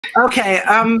Okay.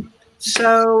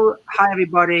 So, hi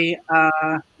everybody.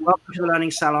 Welcome to the Learning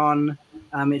Salon.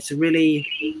 It's a really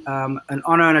an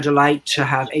honor and a delight to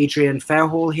have Adrienne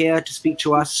Fairhall here to speak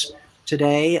to us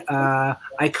today.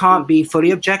 I can't be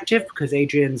fully objective because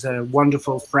Adrienne's a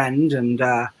wonderful friend, and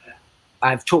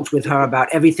I've talked with her about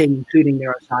everything, including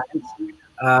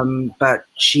neuroscience. But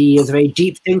she is a very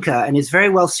deep thinker and is very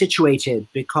well situated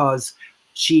because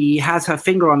she has her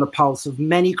finger on the pulse of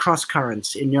many cross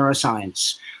currents in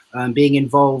neuroscience. Being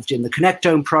involved in the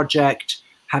Connectome project,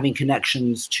 having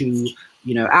connections to,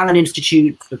 Allen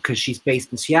Institute because she's based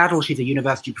in Seattle. She's a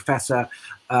university professor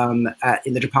in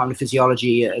the Department of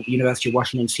Physiology at the University of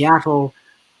Washington, Seattle,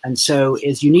 and so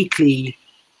is uniquely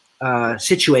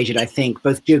situated, I think,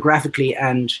 both geographically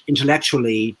and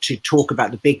intellectually to talk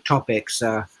about the big topics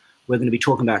we're going to be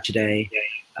talking about today.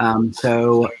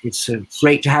 So it's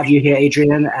great to have you here,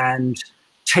 Adrienne, and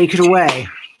take it away.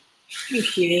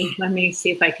 Thank you. Let me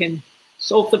see if I can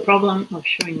solve the problem of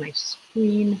showing my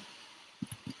screen.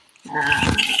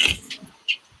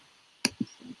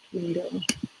 Window.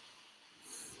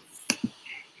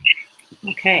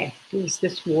 Okay, does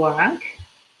this work?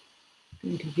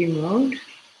 Interview mode.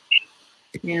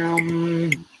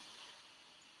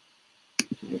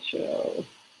 Show.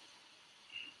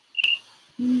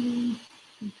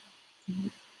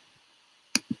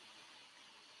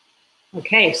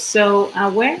 Okay, so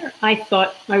where I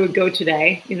thought I would go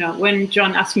today, when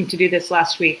John asked me to do this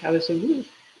last week, I was like,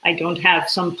 I don't have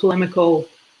some polemical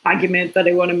argument that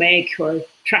I want to make or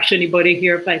trash anybody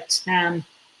here, but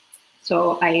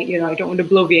so I don't want to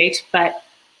bloviate, but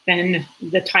then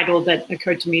the title that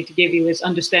occurred to me to give you is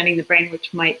Understanding the Brain,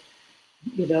 which might,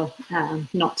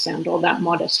 not sound all that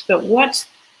modest. But what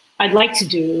I'd like to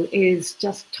do is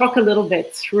just talk a little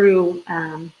bit through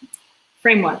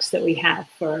frameworks that we have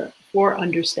for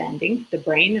understanding the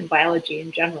brain and biology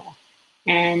in general,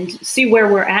 and see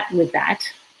where we're at with that.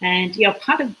 And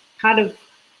part of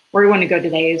where we want to go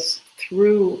today is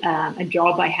through a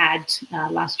job I had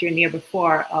last year and the year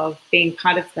before of being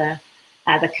part of the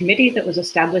committee that was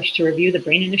established to review the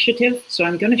Brain Initiative. So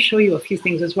I'm going to show you a few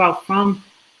things as well from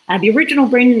the original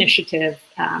Brain Initiative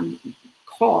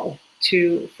call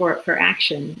for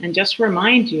action. And just to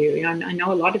remind you, I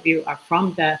know a lot of you are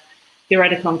from the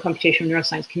theoretical and computational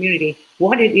neuroscience community,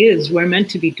 what it is we're meant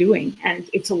to be doing, and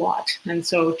it's a lot. And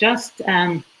so just,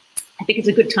 I think it's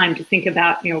a good time to think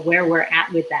about, where we're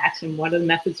at with that and what are the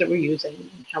methods that we're using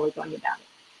and how we're going about it.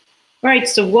 All right,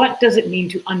 so what does it mean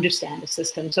to understand a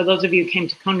system? So those of you who came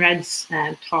to Conrad's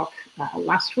talk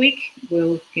last week,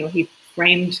 he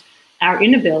framed our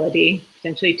inability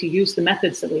potentially to use the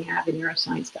methods that we have in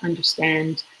neuroscience to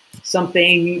understand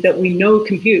something that we know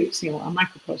computes, a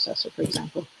microprocessor, for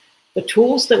example. The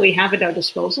tools that we have at our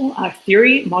disposal are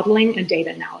theory, modeling, and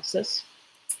data analysis.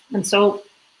 And so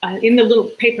in the little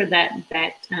paper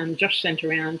that Josh sent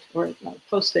around or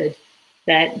posted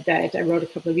that I wrote a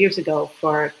couple of years ago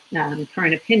for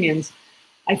Current Opinions,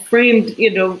 I framed,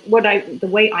 the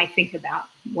way I think about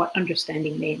what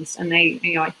understanding means. And I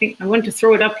think I want to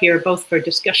throw it up here both for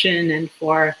discussion and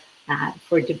for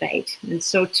debate. And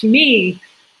so to me,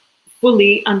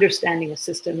 fully understanding a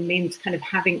system means kind of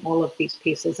having all of these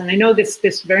pieces. And I know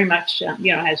this very much,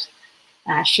 has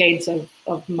shades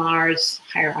of Mars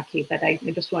hierarchy, but I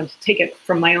just wanted to take it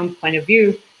from my own point of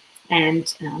view and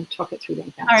talk it through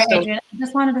like that. All right, Adrienne, I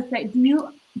just wanted to say,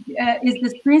 is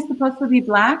the screen supposed to be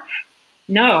black?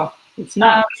 No, it's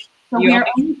not. So we are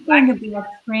only showing a black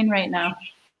screen right now.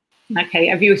 Okay,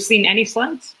 have you seen any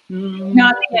slides?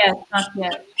 Not yet, not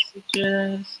yet.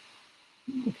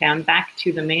 Okay, I'm back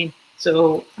to the main.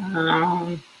 So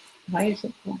why is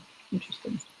it black?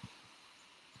 Interesting.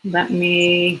 Let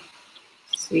me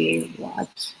see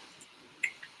what.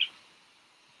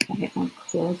 Okay, I'll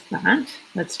close that.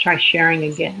 Let's try sharing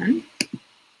again.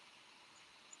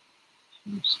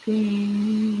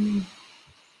 Screen.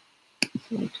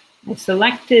 I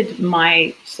selected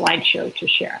my slideshow to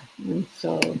share. And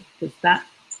so does that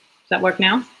work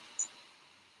now?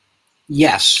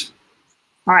 Yes.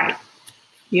 All right.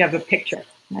 You have a picture,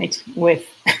 right? With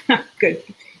good.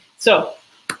 So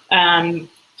 3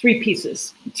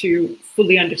 pieces to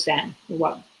fully understand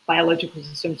what biological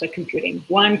systems are computing.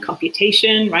 1,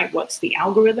 computation, right? What's the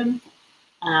algorithm?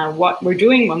 What we're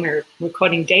doing when we're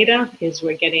recording data is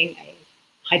we're getting a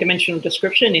high-dimensional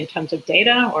description in terms of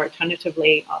data, or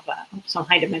alternatively of some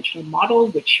high-dimensional model,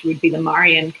 which would be the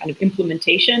Marian kind of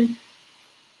implementation.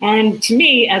 And to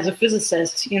me, as a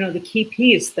physicist, the key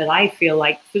piece that I feel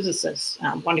like physicists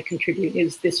want to contribute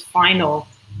is this final,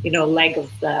 leg of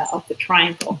the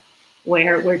triangle,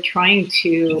 where we're trying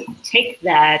to take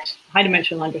that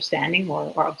high-dimensional understanding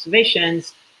or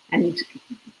observations and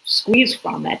squeeze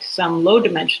from it some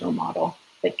low-dimensional model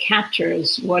that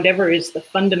captures whatever is the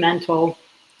fundamental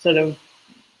sort of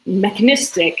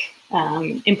mechanistic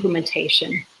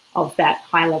implementation of that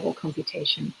high-level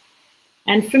computation.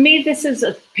 And for me, this is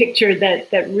a picture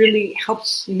that really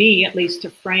helps me, at least, to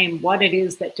frame what it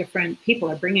is that different people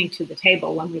are bringing to the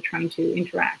table when we're trying to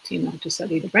interact, to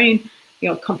study the brain,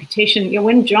 computation.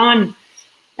 When John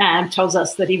tells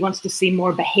us that he wants to see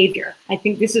more behavior, I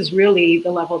think this is really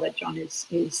the level that John is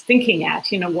thinking at.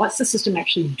 What's the system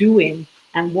actually doing,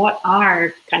 and what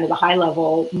are kind of the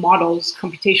high-level models,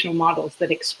 computational models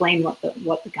that explain what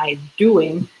the guy is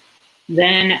doing.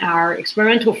 Then our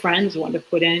experimental friends want to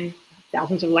put in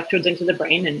thousands of electrodes into the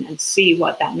brain and see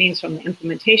what that means from the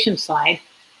implementation side.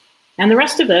 And the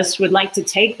rest of us would like to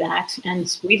take that and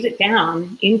squeeze it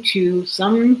down into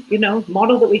some,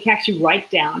 model that we can actually write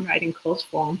down, right, in closed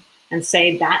form, and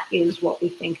say that is what we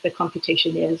think the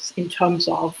computation is in terms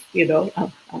of,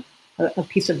 a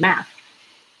piece of math.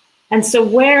 And so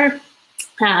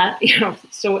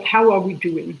so how are we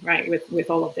doing, right, with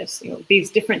all of this?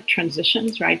 These different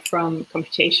transitions, right, from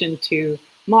computation to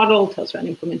model, tells us about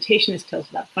implementation, it tells us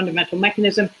about fundamental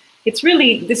mechanism. It's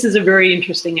really, this is a very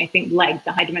interesting, I think, leg,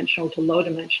 the high dimensional to low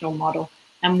dimensional model,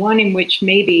 and one in which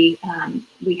maybe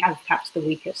we have perhaps the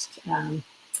weakest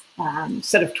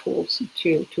set of tools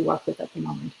to work with at the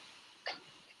moment.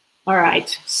 All right,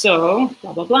 so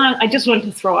blah, blah, blah. I just wanted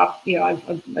to throw up,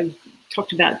 I've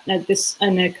talked about this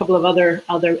and a couple of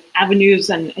other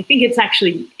avenues, and I think it's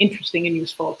actually interesting and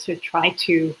useful to try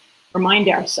to remind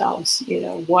ourselves,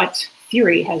 what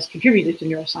theory has contributed to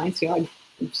neuroscience. I've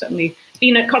certainly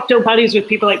been at cocktail parties with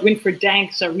people like Winfried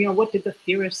Danks, or, what did the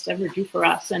theorists ever do for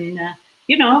us? And,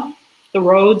 the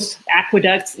roads,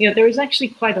 aqueducts, there is actually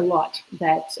quite a lot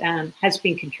that has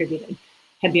been contributed.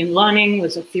 Hebbian learning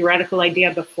was a theoretical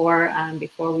idea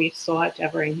before we saw it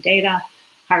ever in data.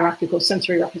 Hierarchical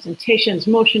sensory representations,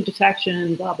 motion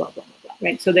detection, blah, blah, blah, blah, blah,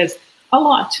 right? So there's a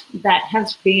lot that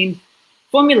has been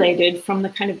formulated from the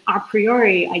kind of a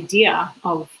priori idea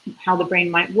of how the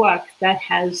brain might work that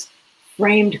has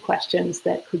framed questions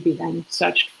that could be then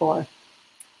searched for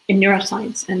in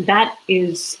neuroscience. And that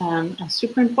is a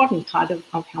super important part of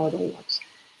how it all works.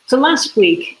 So last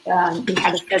week, we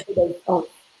had a fair bit of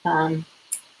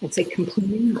I'd say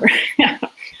complaining.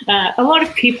 A lot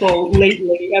of people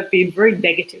lately have been very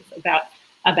negative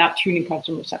about tuning curves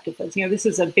and receptor fields. This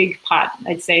is a big part,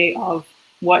 I'd say, of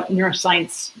what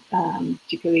neuroscience,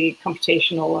 particularly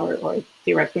computational or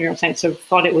theoretical neuroscience, have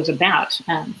thought it was about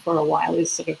for a while,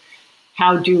 is sort of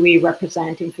how do we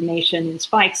represent information in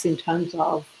spikes in terms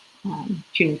of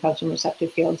tuning curves and receptor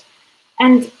fields.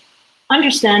 And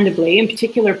understandably, in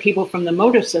particular, people from the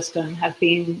motor system have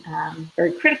been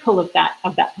very critical of that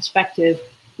perspective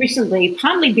recently,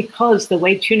 partly because the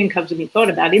way tuning curves have been thought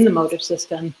about in the motor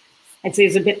system, I'd say,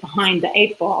 is a bit behind the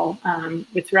 8 ball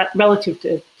relative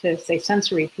to, say,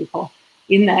 sensory people,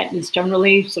 in that it's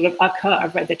generally sort of a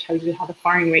curve, right, that tells you how the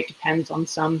firing rate depends on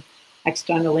some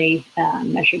externally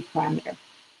measured parameter.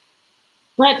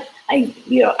 But I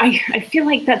feel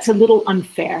like that's a little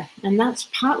unfair, and that's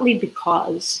partly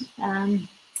because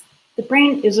the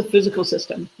brain is a physical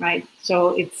system, right? So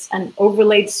it's an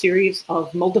overlaid series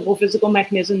of multiple physical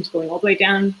mechanisms going all the way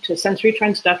down to sensory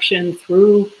transduction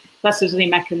through plasticity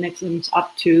mechanisms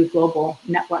up to global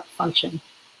network function.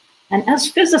 And as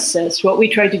physicists, what we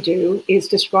try to do is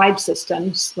describe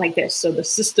systems like this. So the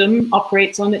system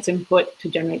operates on its input to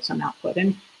generate some output.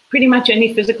 And pretty much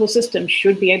any physical system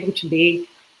should be able to be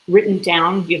written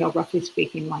down, roughly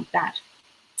speaking, like that.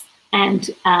 And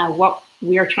what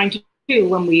we are trying to do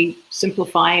when we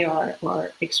simplify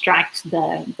or extract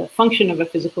the function of a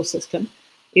physical system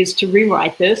is to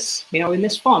rewrite this, in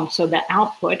this form, so that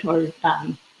output or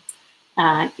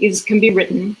can be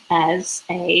written as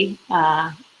a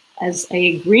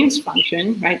Green's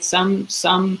function, right?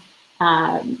 Some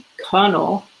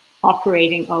kernel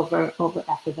operating over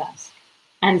f of s.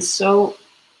 And so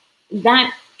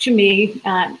that, to me,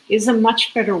 is a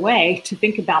much better way to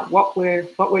think about what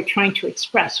we're trying to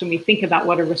express when we think about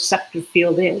what a receptive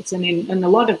field is. And in a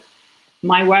lot of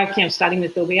my work, starting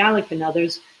with Bill Bialik and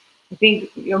others, I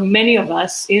think many of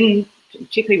us,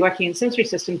 particularly working in sensory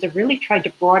systems, have really tried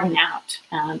to broaden out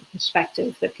the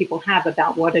perspective that people have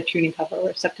about what a tuning curve or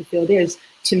receptive field is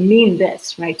to mean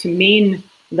this, right? To mean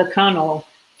the kernel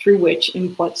through which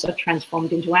inputs are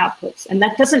transformed into outputs. And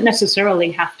that doesn't necessarily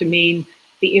have to mean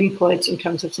the input in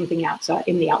terms of something outside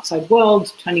in the outside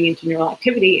world turning into neural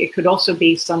activity. It could also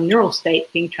be some neural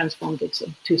state being transformed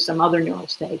into some other neural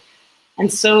state.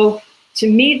 And so to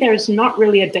me, there's not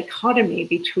really a dichotomy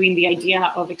between the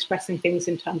idea of expressing things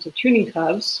in terms of tuning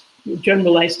curves,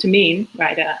 generalized to mean,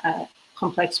 right, a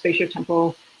complex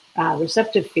spatiotemporal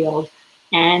receptive field,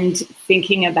 and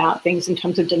thinking about things in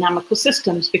terms of dynamical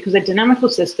systems, because a dynamical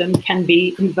system can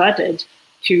be converted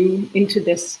into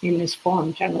this in this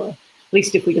form generally, at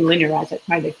least if we can linearize it,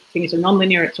 right? If things are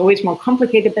nonlinear, it's always more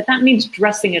complicated, but that means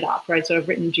dressing it up, right? So I've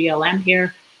written GLM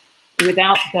here.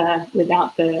 Without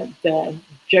the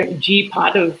G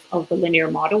part of the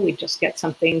linear model, we just get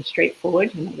something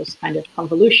straightforward, this kind of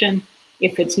convolution.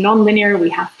 If it's nonlinear, we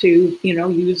have to,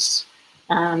 use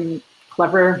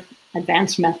clever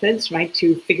advanced methods, right,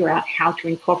 to figure out how to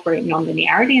incorporate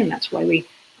nonlinearity, and that's why we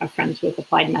are friends with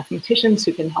applied mathematicians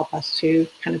who can help us to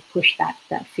kind of push that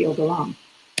field along.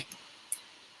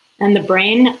 And the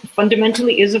brain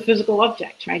fundamentally is a physical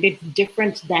object, right? It's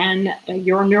different than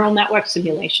your neural network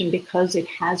simulation because it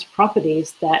has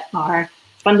properties that are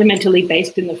fundamentally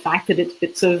based in the fact that it's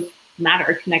bits of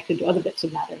matter connected to other bits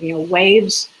of matter.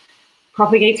 Waves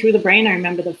propagate through the brain. I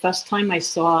remember the first time I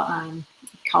saw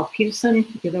Carl Peterson,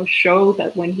 show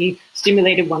that when he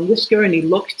stimulated one whisker and he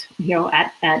looked,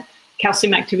 at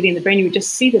calcium activity in the brain, you would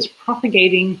just see this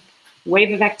propagating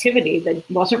wave of activity that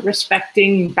wasn't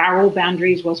respecting barrel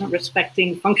boundaries, wasn't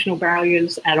respecting functional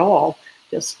barriers at all,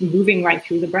 just moving right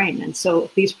through the brain. And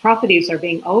so these properties are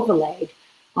being overlaid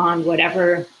on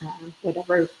whatever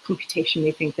computation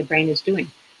we think the brain is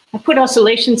doing. I put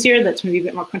oscillations here. That's maybe a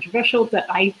bit more controversial, but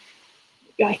I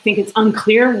think it's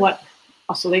unclear what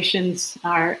oscillations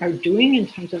are doing in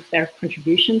terms of their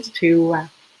contributions to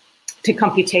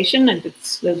computation. And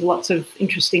there's lots of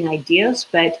interesting ideas,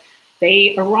 but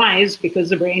they arise because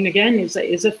the brain, again, is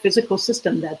a physical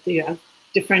system that you have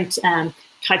different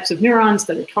types of neurons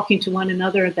that are talking to one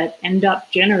another that end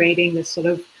up generating this sort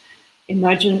of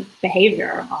emergent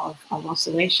behavior of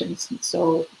oscillations. And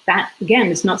so that, again,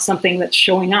 is not something that's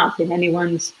showing up in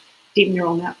anyone's deep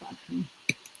neural network.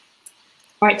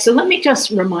 All right, so let me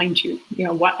just remind you,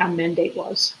 what our mandate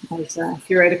was as a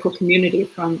theoretical community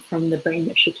from the Brain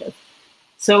Initiative.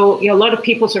 So, a lot of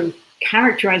people sort of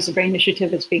characterize the Brain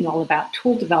Initiative as being all about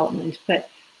tool development, but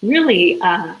really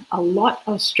a lot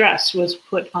of stress was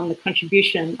put on the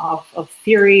contribution of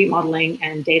theory, modeling,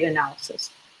 and data analysis.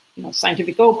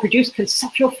 Scientific goal: produce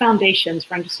conceptual foundations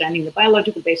for understanding the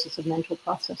biological basis of mental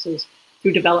processes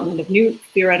through development of new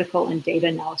theoretical and data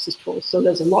analysis tools. So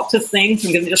there's lots of things.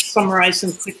 I'm going to just summarize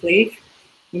them quickly.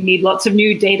 You need lots of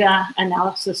new data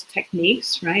analysis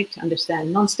techniques, right, to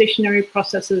understand non-stationary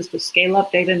processes, to scale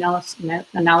up data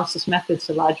analysis methods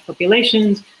to large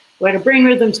populations. Where do brain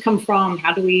rhythms come from?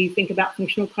 How do we think about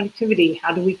functional connectivity?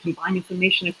 How do we combine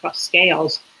information across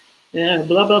scales? Blah,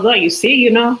 blah, blah. You see,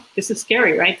 this is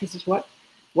scary, right? This is what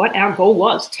our goal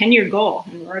was, 10-year goal,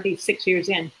 and we're already 6 years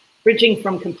in. Bridging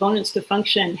from components to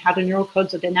function, how do neural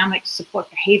codes or dynamics support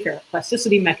behavior,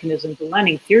 plasticity mechanisms,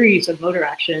 learning, theories of motor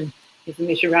action,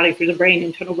 information routing through the brain,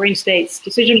 internal brain states,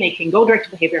 decision-making, goal-directed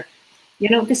behavior.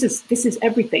 This is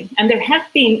everything. And there have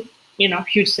been,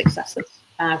 huge successes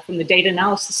from the data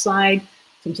analysis side,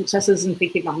 some successes in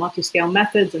thinking about multi-scale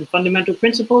methods and fundamental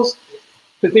principles.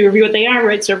 Quickly review what they are,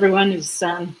 right? So everyone is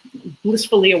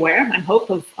blissfully aware, I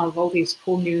hope, of all these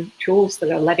cool new tools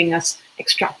that are letting us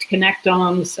extract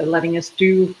connectomes, are letting us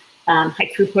do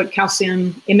high-throughput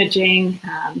calcium imaging,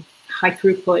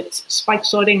 high-throughput spike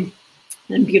sorting,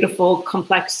 and beautiful,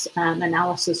 complex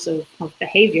analysis of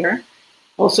behavior.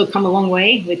 Also come a long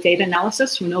way with data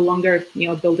analysis. We're no longer,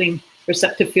 building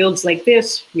receptive fields like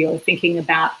this. We are thinking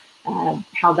about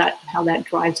how that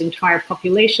drives entire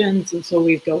populations, and so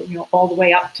we go, all the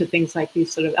way up to things like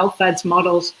these sort of LFADS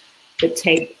models that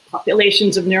take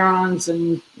populations of neurons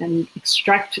and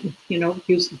extract,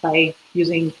 by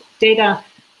using data,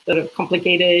 sort of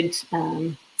complicated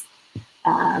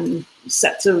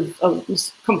sets of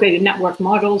complicated network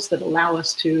models that allow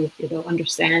us to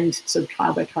understand sort of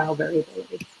trial by trial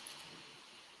variability.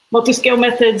 Multi-scale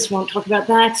methods, won't talk about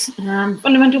that.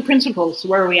 Fundamental principles,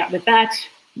 where are we at with that?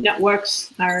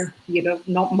 Networks are,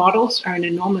 not models, are an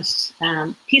enormous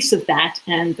piece of that,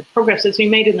 and the progress that's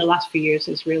been made in the last few years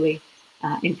is really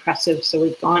impressive. So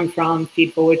we've gone from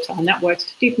feed-forward to networks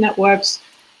to deep networks.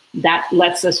 That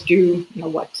lets us do,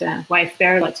 what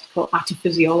YFR likes to call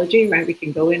artiphysiology, right? We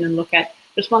can go in and look at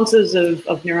responses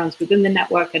of neurons within the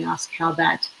network and ask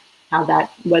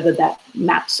whether that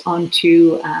maps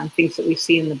onto things that we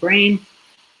see in the brain.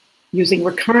 Using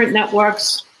recurrent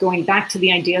networks, going back to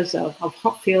the ideas of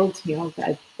hot fields,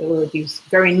 there were these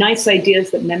very nice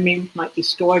ideas that memory might be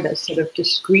stored as sort of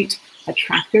discrete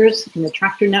attractors in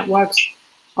attractor networks.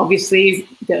 Obviously,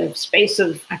 the space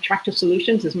of attractor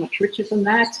solutions is much richer than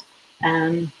that.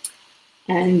 And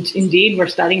indeed, we're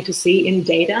starting to see in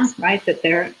data, right, that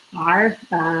there are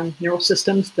neural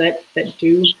systems that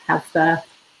do have the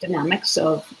dynamics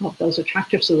of those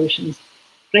attractor solutions.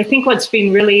 But I think what's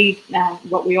been really,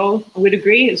 what we all would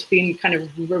agree has been kind of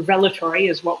revelatory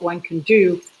is what one can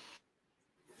do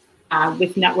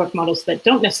with network models that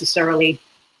don't necessarily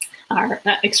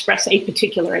express a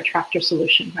particular attractor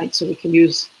solution, right? So we can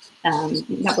use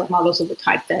network models of the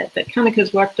type that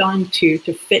Kanika's worked on to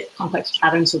fit complex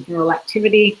patterns of neural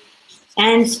activity.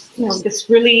 And this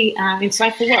really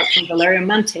insightful work from Valerio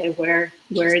Monte, where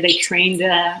they trained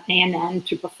ANN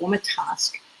to perform a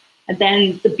task. And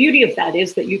then the beauty of that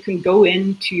is that you can go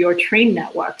into your trained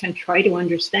network and try to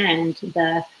understand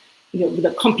the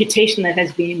computation that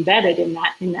has been embedded in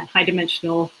that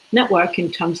high-dimensional network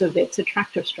in terms of its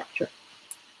attractor structure.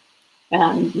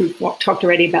 We've talked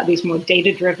already about these more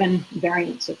data-driven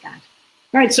variants of that.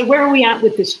 All right, so where are we at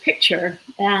with this picture?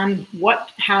 What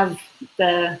has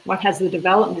the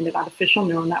development of artificial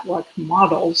neural network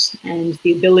models and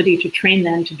the ability to train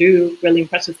them to do really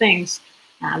impressive things,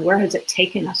 where has it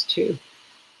taken us to?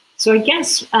 So I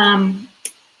guess,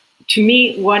 to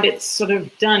me, what it's sort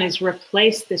of done is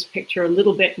replace this picture a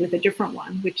little bit with a different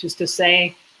one, which is to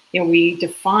say, we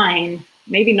define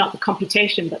maybe not the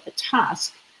computation, but the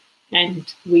task.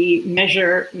 And we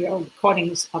measure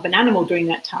recordings of an animal doing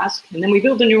that task, and then we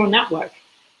build a neural network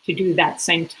to do that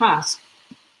same task.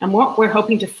 And what we're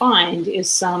hoping to find is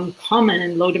some common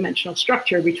and low-dimensional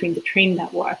structure between the trained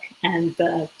network and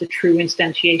the true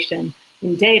instantiation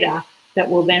in data that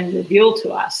will then reveal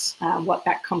to us what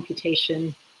that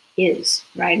computation is,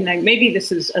 right? And maybe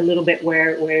this is a little bit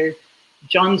where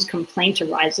John's complaint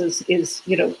arises is,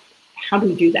 how do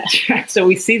we do that, right? So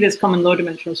we see this common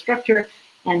low-dimensional structure,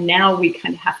 and now we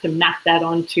kind of have to map that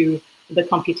onto the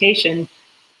computation.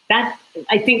 That,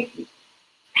 I think,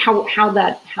 how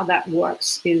that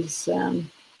works is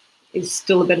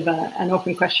still a bit of an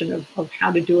open question of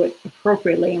how to do it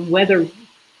appropriately, and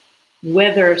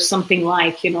whether something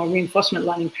like reinforcement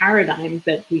learning paradigm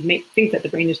that we may think that the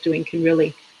brain is doing can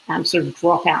really sort of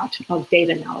drop out of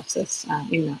data analysis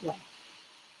in that way.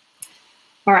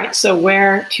 All right, so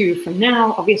where to from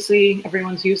now? Obviously,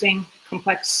 everyone's using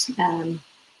complex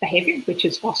behavior, which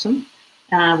is awesome.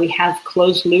 We have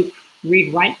closed loop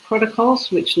read-write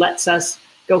protocols, which lets us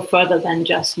go further than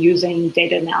just using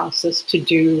data analysis to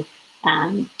do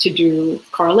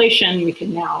correlation. We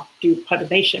can now do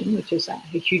perturbation, which is a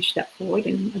huge step forward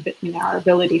in our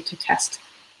ability to test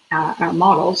our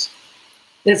models.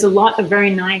 There's a lot of very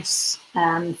nice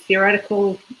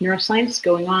theoretical neuroscience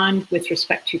going on with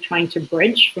respect to trying to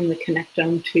bridge from the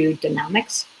connectome to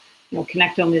dynamics.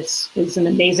 Connectome is an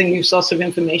amazing new source of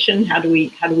information. How do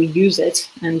we use it?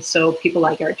 And so people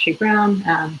like Eric Shea Brown,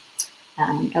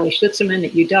 Ellie Schlitzerman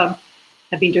at UW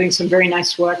have been doing some very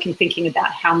nice work in thinking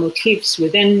about how motifs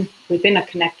within a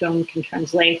connectome can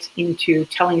translate into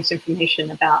telling us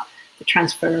information about the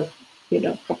transfer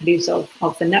properties of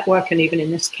the network, and even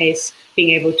in this case, being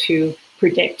able to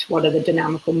predict what are the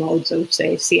dynamical modes of,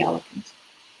 say, C. elegans.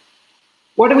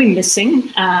 What are we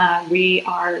missing? We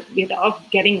are,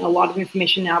 getting a lot of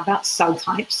information now about cell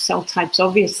types. Cell types,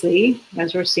 obviously,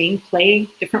 as we're seeing, play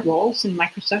different roles in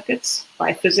microcircuits.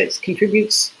 Biophysics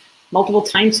contributes multiple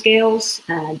timescales,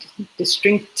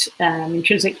 distinct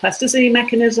intrinsic plasticity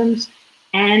mechanisms,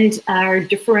 and are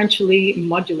differentially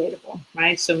modulatable,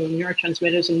 right? So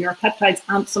neurotransmitters and neuropeptides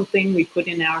aren't something we put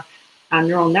in our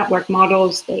neural network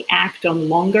models. They act on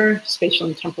longer spatial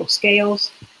and temporal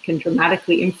scales, can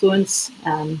dramatically influence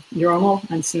neuronal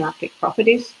and synaptic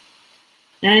properties.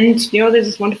 And there's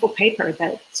this wonderful paper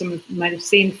that some of you might have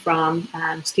seen from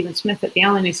Stephen Smith at the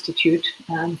Allen Institute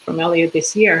from earlier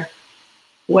this year,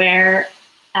 where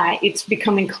it's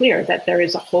becoming clear that there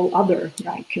is a whole other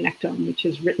connectome, which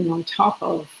is written on top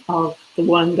of the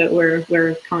one that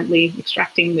we're currently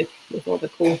extracting with all the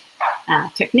cool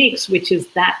techniques, which is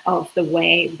that of the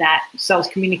way that cells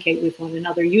communicate with one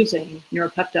another using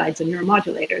neuropeptides and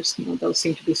neuromodulators. Those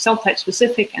seem to be cell type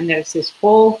specific, and there's this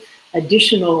whole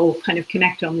additional kind of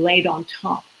connectome laid on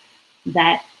top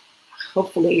that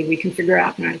hopefully we can figure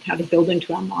out how to build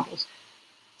into our models.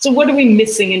 So what are we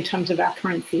missing in terms of our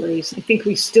current theories? I think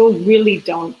we still really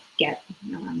don't get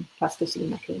plasticity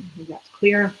mechanism. That's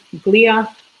clear.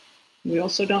 Glia, we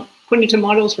also don't put into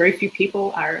models. Very few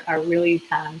people are really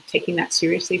taking that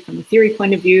seriously from a theory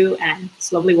point of view. And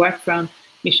this lovely work from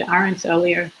Misha Arens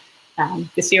earlier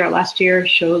this year or last year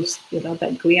shows that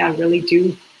glia really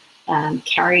do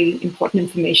carry important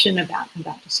information about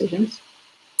decisions.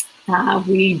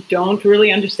 We don't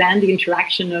really understand the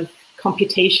interaction of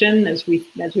computation as we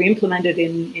implemented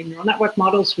in neural network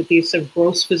models with these sort of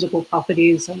gross physical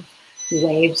properties of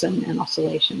waves and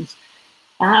oscillations.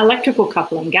 Electrical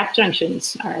coupling, gap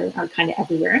junctions are kind of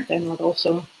everywhere. They're not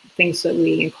also things that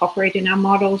we incorporate in our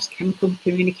models, chemical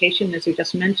communication, as we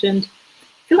just mentioned.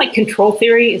 I feel like control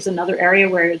theory is another area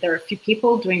where there are a few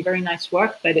people doing very nice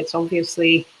work, but it's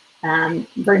obviously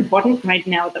very important right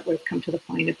now that we've come to the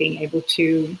point of being able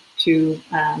to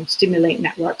stimulate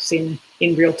networks in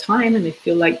real time. And I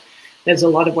feel like there's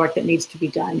a lot of work that needs to be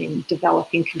done in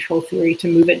developing control theory to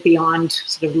move it beyond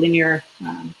sort of linear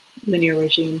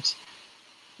regimes.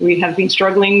 We have been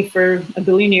struggling for a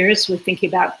billion years with thinking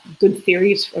about good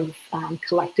theories of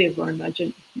collective or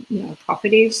emergent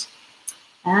properties.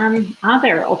 Are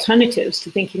there alternatives to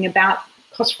thinking about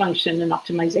cost function and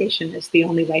optimization as the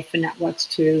only way for networks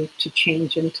to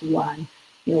change and to learn?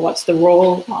 What's the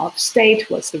role of state?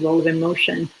 What's the role of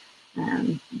emotion?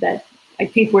 That I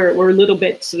think we're a little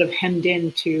bit sort of hemmed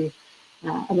into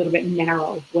a little bit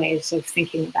narrow ways of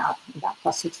thinking about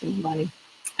plastics and learning.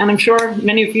 And I'm sure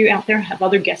many of you out there have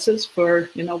other guesses for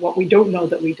what we don't know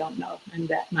that we don't know, and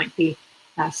that might be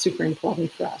super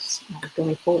important for us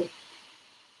going forward.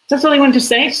 So that's all I wanted to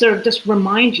say. Sort of just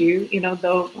remind you,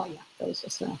 that was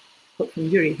just a quote from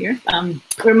Yuri here.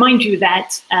 Remind you that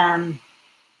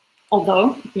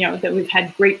although that we've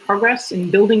had great progress in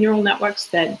building neural networks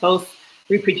that both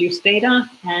reproduce data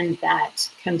and that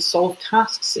can solve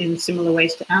tasks in similar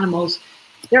ways to animals,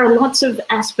 there are lots of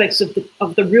aspects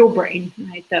of the real brain,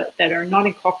 right, that are not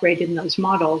incorporated in those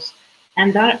models,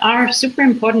 and that are super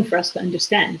important for us to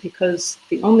understand, because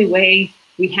the only way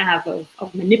we have of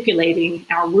manipulating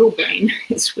our real brain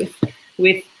is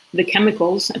with the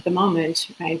chemicals at the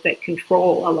moment, right, that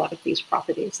control a lot of these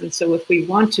properties. And so if we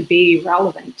want to be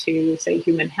relevant to, say,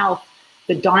 human health,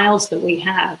 the dials that we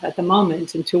have at the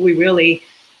moment, until we really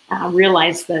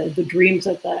realize the dreams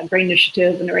of the Brain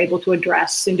Initiative and are able to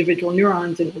address individual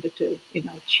neurons in order to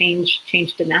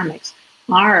change dynamics,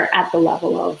 are at the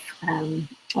level of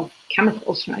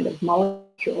chemicals, right, of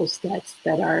molecules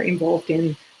that are involved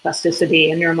in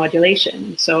plasticity and neuromodulation.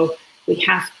 And so we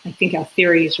have, I think our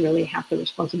theories really have the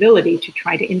responsibility to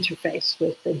try to interface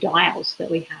with the dials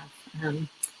that we have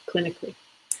clinically.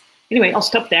 Anyway, I'll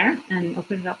stop there and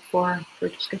open it up for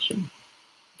discussion.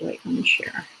 Wait, let me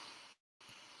share.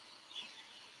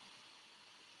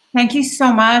 Thank you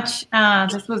so much.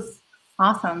 This was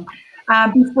awesome.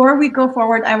 Before we go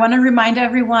forward, I want to remind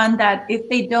everyone that if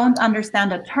they don't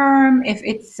understand a term, if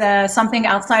it's something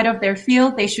outside of their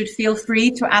field, they should feel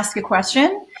free to ask a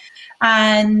question.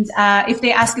 And if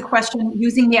they ask a question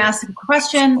using the ask a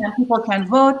question, then people can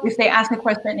vote. If they ask a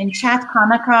question in chat,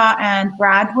 Kanaka and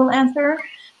Brad will answer,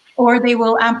 or they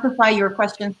will amplify your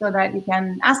question so that you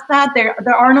can ask that.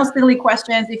 There are no silly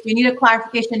questions. If you need a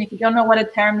clarification, if you don't know what a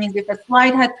term means, if a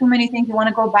slide had too many things, you want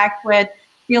to go back to it,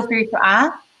 feel free to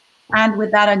ask. And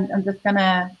with that, I'm just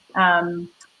gonna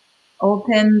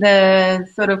open the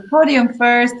sort of podium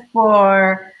first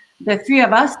for the three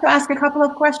of us to ask a couple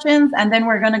of questions, and then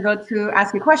we're gonna go to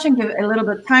ask a question, give a little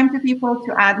bit of time to people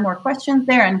to add more questions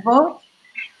there and vote.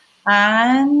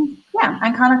 And yeah,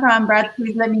 and Kanaka and Brad,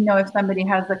 please let me know if somebody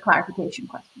has a clarification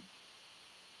question.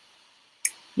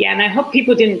 Yeah, and I hope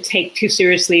people didn't take too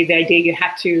seriously the idea you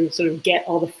have to sort of get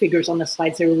all the figures on the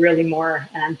slides. They were really more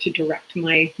to direct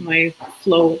my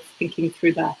flow of thinking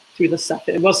through the stuff.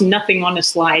 It was nothing on a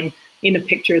slide in a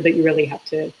picture that you really have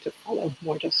to follow,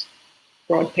 more just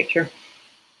broad picture.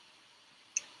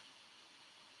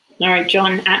 All right,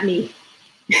 John, at me.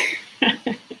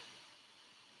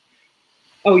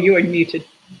 Oh, you are muted.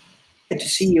 Good to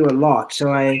see you a lot.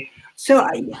 So I,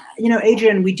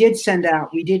 Adrienne, we did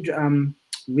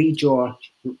read your,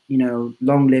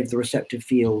 Long Live the Receptive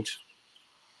Field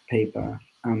paper.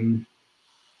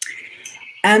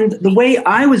 And the way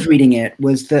I was reading it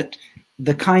was that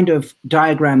the kind of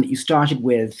diagram that you started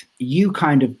with, you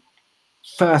kind of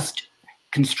first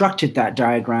constructed that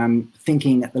diagram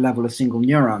thinking at the level of single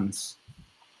neurons.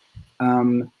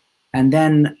 And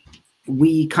then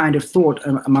we kind of thought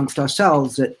amongst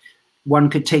ourselves that one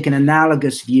could take an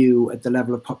analogous view at the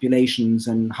level of populations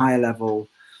and higher level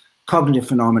cognitive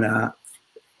phenomena,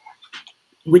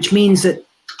 which means that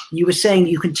you were saying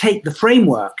you can take the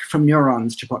framework from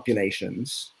neurons to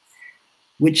populations,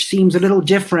 which seems a little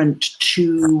different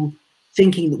to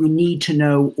thinking that we need to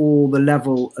know all the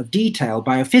level of detail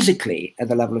biophysically at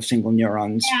the level of single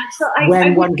neurons.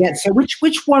 Yeah, so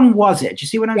which one was it? Do you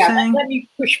see what I'm saying? Let me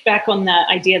push back on that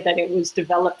idea that it was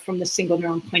developed from the single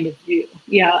neuron point of view.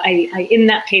 Yeah, I in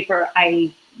that paper,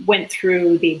 I went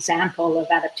through the example of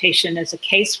adaptation as a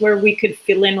case where we could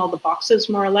fill in all the boxes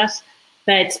more or less,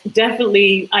 but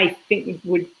definitely I think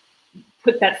would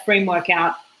put that framework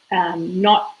out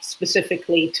not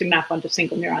specifically to map onto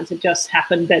single neurons. It just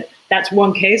happened that that's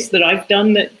one case that I've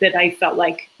done that I felt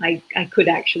like I could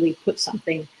actually put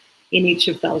something in each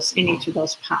of those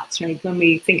parts, right? When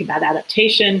we think about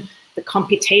adaptation, the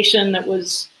computation that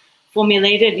was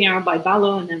formulated, by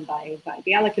Ballo and then by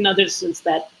Bialik and others, is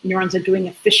that neurons are doing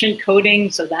efficient coding,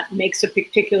 so that makes a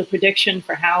particular prediction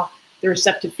for how the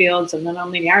receptive fields and the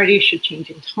nonlinearity should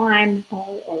change in time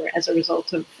or as a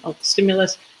result of the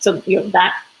stimulus. So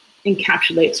that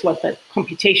encapsulates what the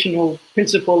computational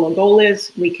principle or goal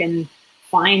is. We can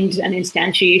find an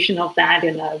instantiation of that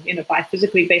in a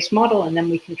biophysically based model, and then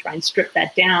we can try and strip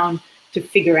that down to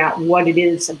figure out what it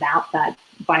is about that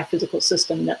biophysical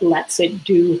system that lets it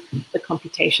do the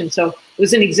computation. So it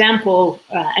was an example,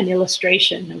 an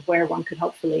illustration of where one could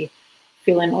hopefully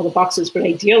fill in all the boxes, but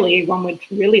ideally one would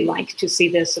really like to see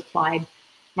this applied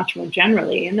much more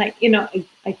generally. And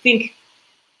I think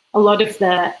a lot of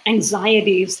the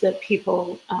anxieties that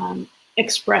people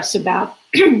express about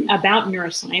about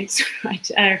neuroscience,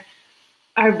 right,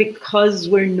 are because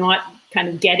we're not kind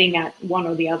of getting at one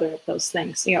or the other of those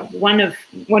things. One of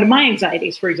my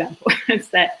anxieties, for example, is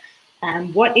that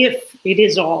what if it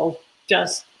is all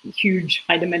just huge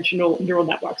high-dimensional neural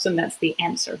networks, and that's the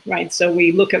answer, right? So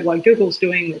we look at what Google's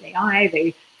doing with AI,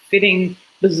 they fitting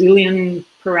bazillion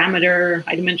parameter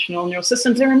high-dimensional neural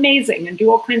systems. They're amazing and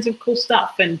do all kinds of cool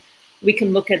stuff. And we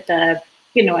can look at the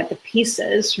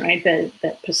pieces, right? The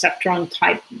perceptron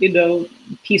type,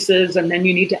 pieces, and then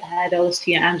you need to add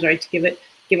LSTMs, right, to give it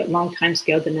long time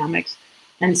scale dynamics,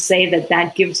 and say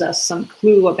that gives us some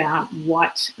clue about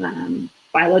what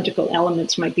biological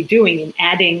elements might be doing in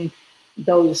adding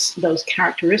those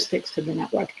characteristics to the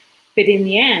network. But in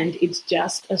the end, it's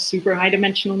just a super high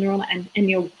dimensional neural, and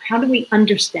how do we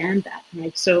understand that,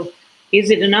 right? So is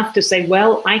it enough to say,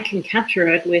 well, I can capture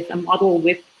it with a model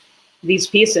with these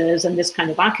pieces and this kind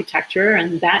of architecture,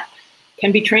 and that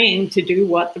can be trained to do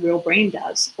what the real brain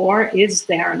does? Or is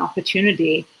there an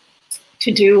opportunity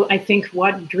to do, I think,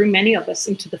 what drew many of us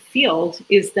into the field,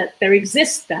 is that there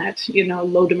exists that,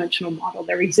 low dimensional model.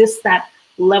 There exists that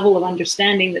level of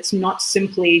understanding that's not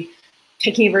simply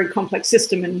taking a very complex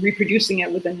system and reproducing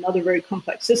it with another very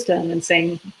complex system and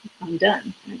saying, I'm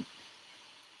done.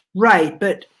 Right,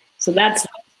 but so that's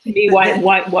to me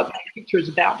what the picture is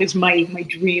about, is my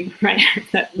dream, right?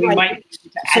 That we might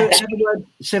add that.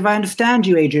 So if I understand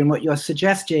you, Adrienne, what you're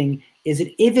suggesting is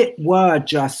that if it were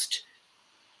just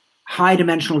high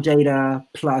dimensional data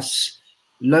plus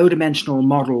low dimensional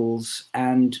models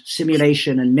and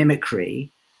simulation and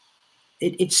mimicry,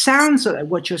 it sounds like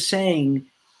what you're saying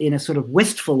in a sort of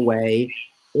wistful way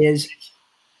is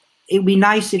it would be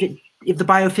nice if the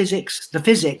biophysics, the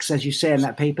physics, as you say in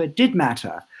that paper, did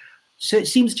matter. So it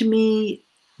seems to me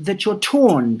that you're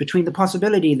torn between the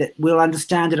possibility that we'll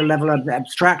understand at a level of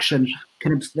abstraction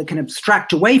that can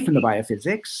abstract away from the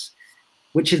biophysics,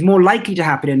 which is more likely to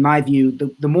happen, in my view.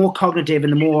 The more cognitive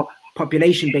and the more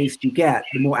population-based you get,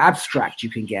 the more abstract you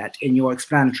can get in your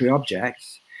explanatory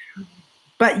objects.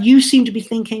 But you seem to be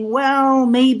thinking, well,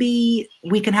 maybe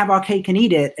we can have our cake and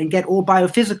eat it and get all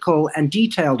biophysical and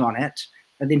detailed on it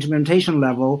at the implementation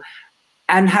level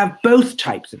and have both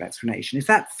types of explanation. Is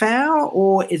that fair,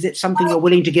 or is it something you're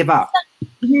willing to give up?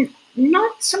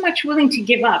 Not so much willing to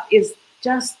give up, is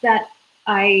just that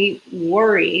I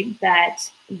worry that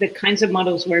the kinds of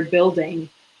models we're building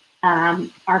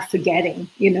are forgetting,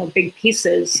 big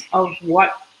pieces of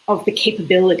the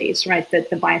capabilities, right, that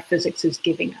the biophysics is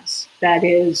giving us. That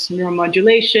is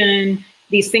neuromodulation,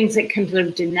 these things that can sort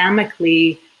of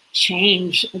dynamically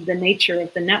change the nature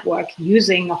of the network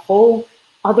using a whole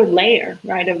other layer,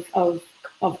 right, of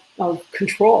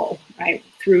control, right,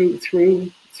 through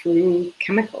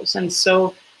chemicals. And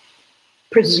so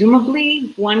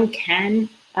presumably one can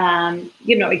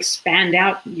expand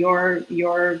out your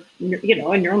a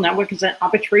neural network is an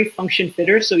arbitrary function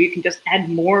fitter, so you can just add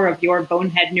more of your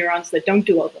bonehead neurons that don't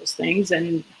do all those things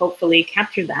and hopefully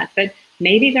capture that. But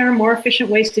maybe there are more efficient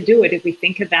ways to do it if we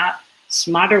think about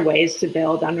smarter ways to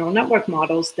build our neural network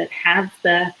models that have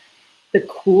the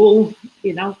cool,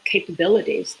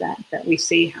 capabilities that we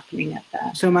see happening at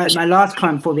that. So my last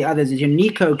comment for the others is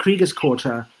Nico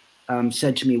Kriegerskorter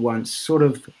said to me once, sort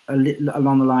of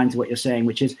along the lines of what you're saying,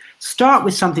 which is start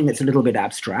with something that's a little bit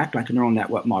abstract, like a neural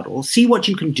network model, see what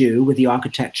you can do with the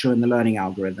architecture and the learning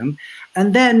algorithm,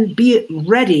 and then be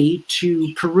ready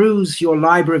to peruse your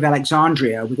Library of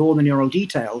Alexandria with all the neural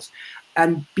details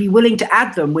and be willing to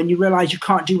add them when you realize you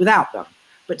can't do without them.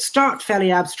 But start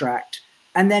fairly abstract,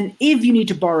 and then if you need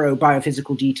to borrow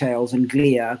biophysical details and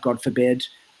glia, God forbid,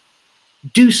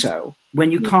 do so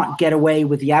when you can't get away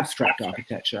with the abstract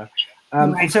architecture.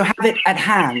 And so have it at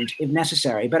hand if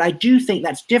necessary. But I do think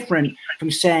that's different from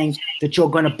saying that you're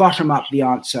going to bottom up the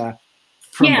answer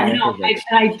from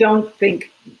I don't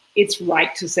think it's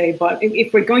right to say, but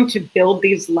if we're going to build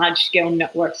these large-scale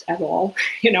networks at all,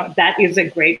 that is a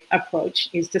great approach,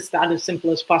 is to start as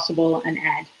simple as possible and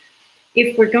add.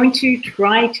 If we're going to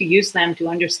try to use them to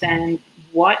understand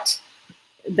what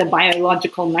the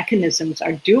biological mechanisms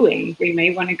are doing, we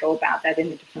may want to go about that in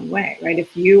a different way, right?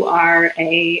 If you are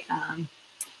a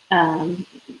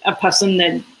person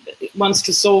that wants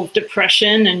to solve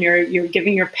depression and you're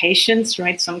giving your patients,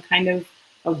 right, some kind of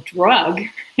drug,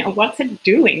 what's it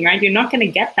doing, right? You're not going to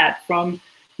get that from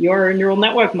your neural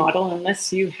network model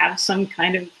unless you have some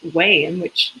kind of way in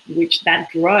which that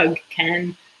drug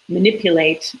can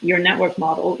manipulate your network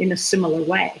model in a similar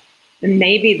way. And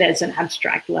maybe there's an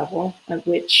abstract level at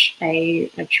which a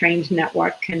trained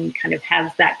network can kind of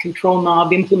have that control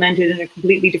knob implemented in a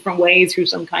completely different way through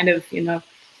some kind of,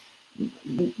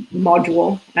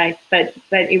 module, right? But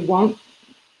it won't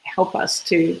help us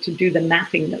to do the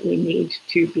mapping that we need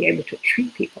to be able to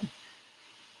treat people.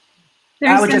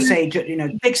 I would just say,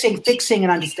 fixing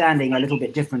and understanding are a little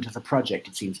bit different as a project,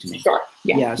 it seems to me. Sure.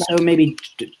 Yeah. So maybe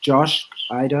Josh,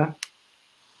 Ida.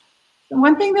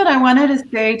 One thing that I wanted to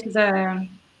say to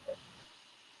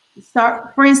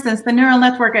for instance, the neural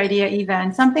network idea,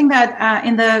 even something that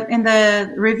in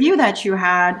the review that you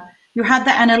had the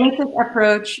analytic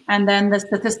approach and then the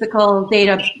statistical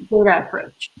data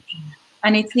approach.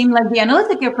 And it seemed like the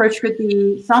analytic approach could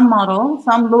be some model,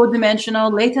 some low dimensional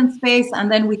latent space,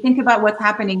 and then we think about what's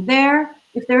happening there.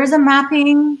 If there is a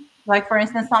mapping, like for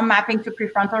instance, some mapping to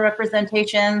prefrontal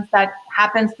representations that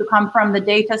happens to come from the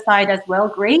data side as well,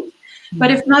 great.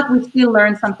 But if not, we still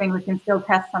learn something, we can still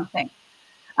test something.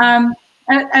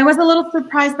 I was a little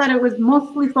surprised that it was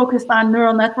mostly focused on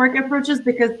neural network approaches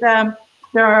because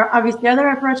there are obviously other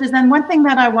approaches. And one thing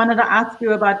that I wanted to ask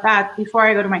you about that before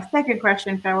I go to my second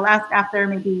question, which I will ask after,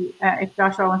 maybe if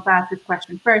Joshua wants to ask his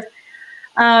question first.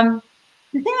 The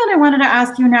thing that I wanted to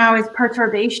ask you now is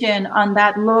perturbation on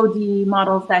that low D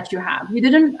models that you have.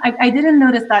 I didn't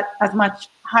notice that as much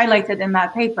highlighted in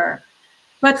that paper.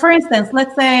 But for instance,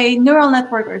 let's say neural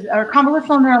networks or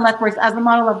convolutional neural networks as a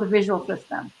model of the visual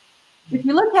system. If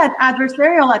you look at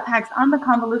adversarial attacks on the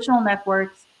convolutional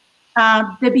networks,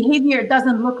 the behavior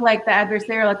doesn't look like the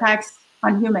adversarial attacks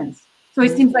on humans. So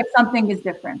it seems like something is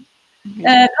different.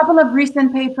 A couple of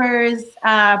recent papers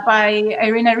by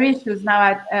Irina Rich, who's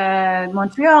now at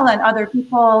Montreal, and other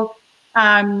people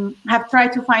have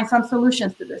tried to find some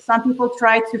solutions to this. Some people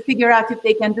try to figure out if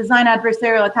they can design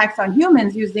adversarial attacks on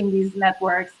humans using these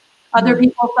networks. Other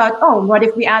people thought, oh, what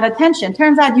if we add attention?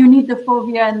 Turns out you need the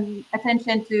fovea and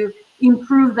attention to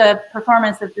improve the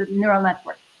performance of the neural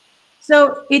network.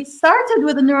 So it started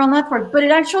with a neural network, but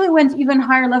it actually went even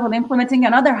higher level, implementing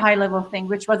another high level thing,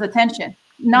 which was attention,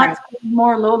 not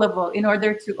more low level, in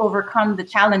order to overcome the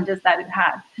challenges that it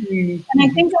had. And I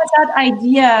think that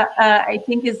idea, I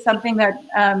think, is something that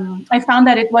I found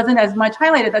that it wasn't as much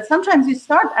highlighted, that sometimes you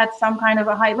start at some kind of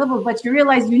a high level, but you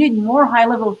realize you need more high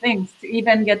level things to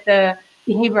even get the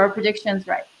behavioral predictions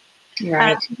right.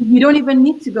 You don't even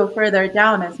need to go further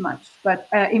down as much, but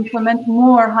implement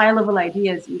more high level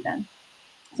ideas even.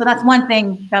 So that's one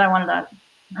thing that I wanted to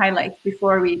highlight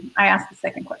before I ask the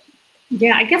second question.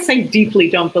 Yeah, I guess I deeply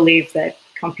don't believe that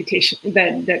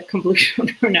that convolutional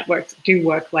neural networks do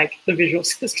work like the visual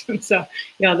system. So,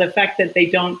 the fact that they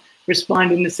don't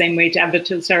respond in the same way to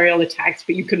adversarial attacks,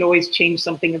 but you can always change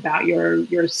something about your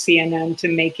CNN to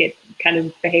make it kind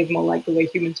of behave more like the way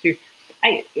humans do.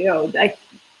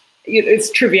 It's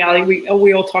triviality.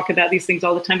 We all talk about these things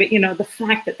all the time, but the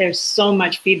fact that there's so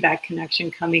much feedback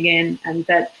connection coming in, and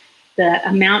that the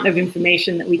amount of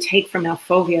information that we take from our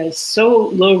fovea is so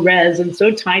low res and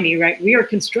so tiny, right? We are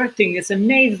constructing this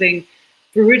amazing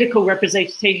veridical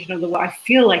representation of the world. I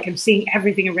feel like I'm seeing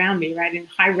everything around me, right, in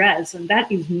high res, and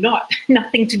that is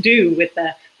nothing to do with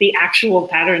the actual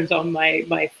patterns on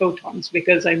my photons,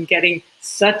 because I'm getting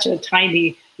such a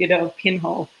tiny,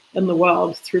 pinhole in the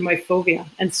world through my fovea.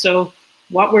 And so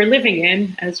what we're living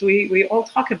in, as we all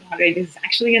talk about it, is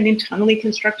actually an internally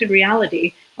constructed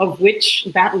reality, of which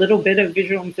that little bit of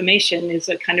visual information is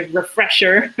a kind of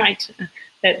refresher, right,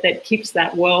 that keeps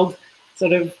that world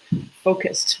sort of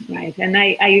focused, right? And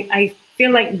I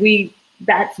feel like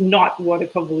that's not what a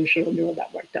convolutional neural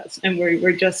network does. And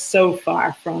we're just so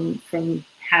far from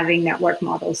having network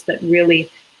models that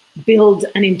really build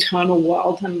an internal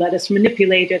world and let us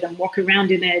manipulate it and walk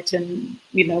around in it and,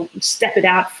 step it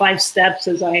out 5 steps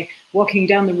as I walking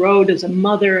down the road as a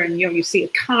mother, and, you see a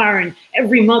car, and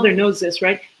every mother knows this,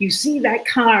 right? You see that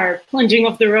car plunging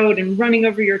off the road and running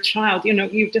over your child,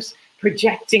 you're just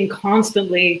projecting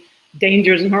constantly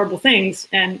dangers and horrible things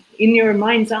and in your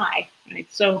mind's eye, right?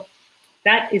 So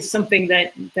that is something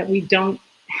that we don't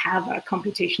have a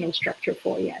computational structure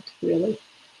for yet, really.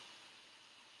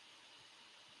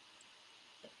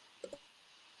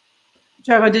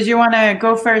 Trevor, did you want to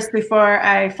go first before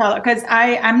I follow? Because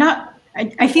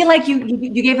I feel like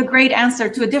you gave a great answer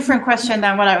to a different question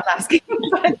than what I was asking.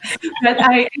 but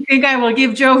I think I will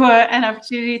give Jova an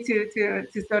opportunity to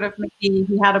sort of maybe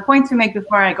he had a point to make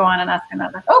before I go on and ask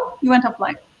another. Oh, he went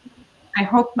offline. I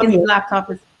hope his laptop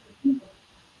is.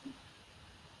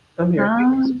 I'm here.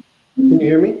 Can you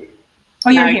hear me?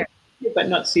 Oh, you're here. But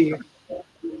not see you.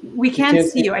 We can't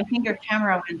see you. I think your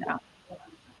camera went out.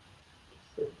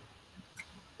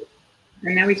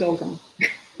 And now he's all gone.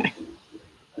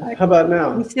 How about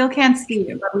now? We still can't see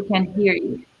you, but we can hear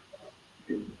you.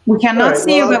 We cannot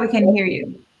see you, but we can hear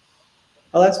you.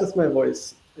 I'll ask with my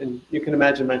voice, and you can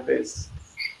imagine my face.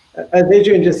 As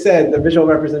Adrienne just said, the visual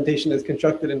representation is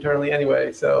constructed internally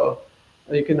anyway, so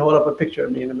you can hold up a picture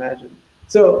of me and imagine.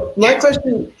 So my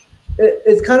question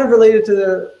is kind of related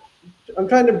to I'm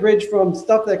trying to bridge from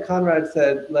stuff that Conrad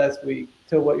said last week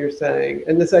to what you're saying,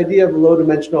 and this idea of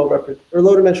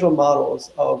low-dimensional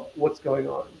models of what's going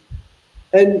on.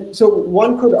 And so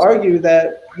one could argue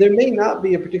that there may not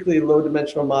be a particularly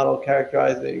low-dimensional model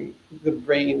characterizing the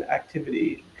brain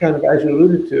activity, kind of as you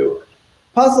alluded to.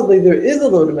 Possibly there is a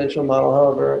low-dimensional model,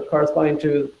 however, corresponding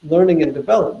to learning and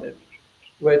development,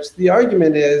 which the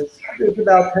argument is there's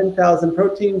about 10,000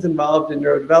 proteins involved in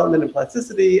neurodevelopment and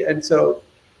plasticity, and so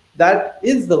that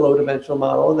is the low-dimensional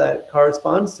model that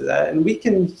corresponds to that, and we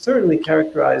can certainly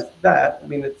characterize that. I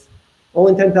mean, it's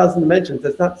only 10,000 dimensions.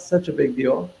 That's not such a big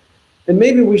deal. And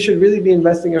maybe we should really be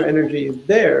investing our energy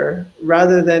there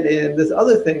rather than in this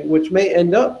other thing, which may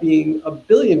end up being a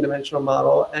billion-dimensional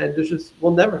model, and just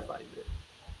we'll never find it.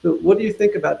 So what do you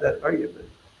think about that argument?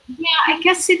 Yeah, I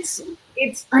guess it's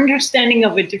understanding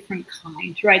of a different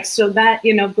kind, right? So that,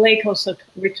 you know,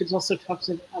 Richards also talks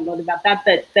a lot about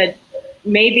that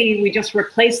maybe we just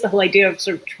replace the whole idea of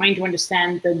sort of trying to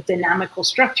understand the dynamical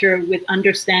structure with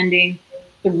understanding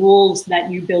the rules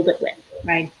that you build it with,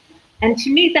 right? And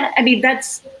to me,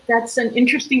 that's an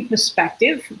interesting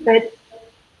perspective, but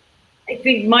I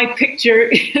think my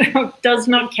picture, does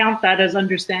not count that as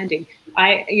understanding.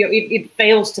 It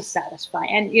fails to satisfy,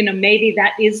 and maybe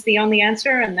that is the only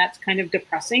answer, and that's kind of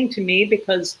depressing to me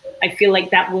because I feel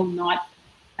like that will not,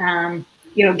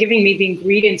 giving me the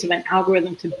ingredients of an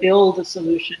algorithm to build a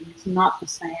solution is not the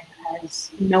same as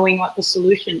knowing what the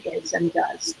solution is and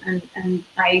does. And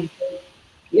I,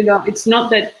 it's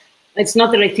not that I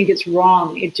think it's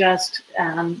wrong. It just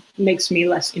makes me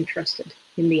less interested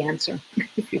in the answer.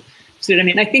 So I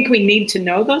mean, I think we need to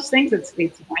know those things. It's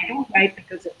vital, right?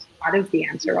 Because it's part of the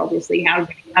answer. Obviously, how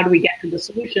do we get to the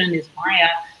solution is via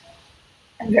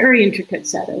a very intricate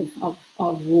set of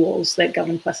rules that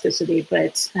govern plasticity.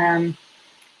 But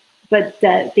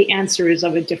the answer is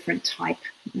of a different type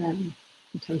in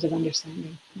terms of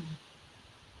understanding.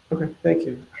 Okay, thank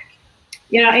you.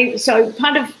 So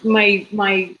part of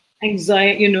my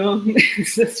anxiety,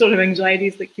 the sort of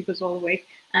anxieties that keep us all awake,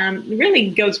 really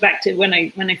goes back to when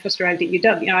I first arrived at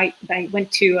UW. I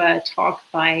went to a talk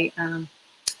by a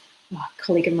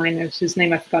colleague of mine, whose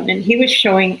name I've forgotten, and he was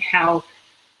showing how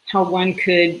one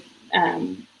could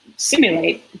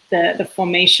simulate the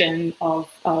formation of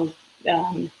I've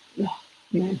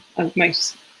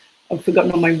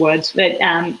forgotten all my words, but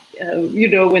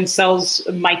when cells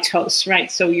mitose,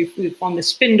 right? So you form the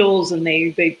spindles and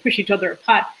they push each other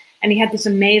apart. And he had this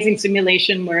amazing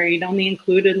simulation where he'd only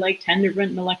included like 10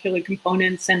 different molecular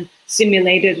components and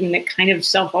simulated, and it kind of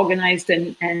self-organized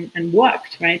and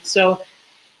worked, right? So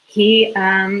he,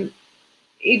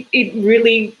 it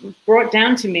really brought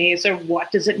down to me, so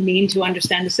what does it mean to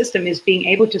understand the system is being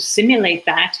able to simulate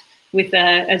that with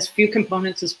as few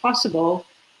components as possible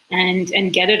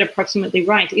and get it approximately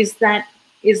right. Is that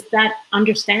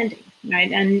understanding,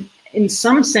 right? And in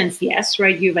some sense, yes,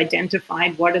 right, you've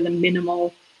identified what are the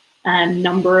minimal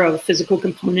number of physical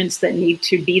components that need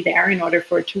to be there in order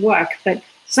for it to work. But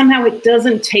somehow it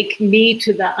doesn't take me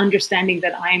to the understanding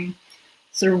that I'm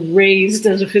sort of raised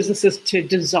as a physicist to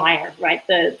desire, right?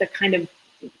 The kind of,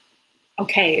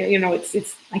 okay,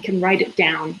 it's I can write it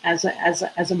down as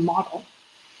a model.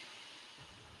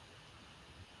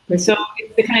 So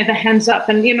it's the kind of the hands up,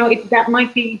 and that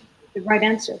might be the right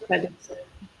answer, but it's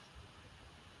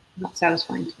not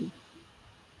satisfying to me.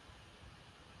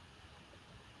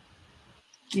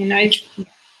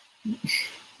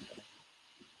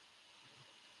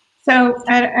 So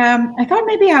I thought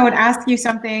maybe I would ask you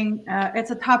something.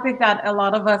 It's a topic that a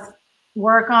lot of us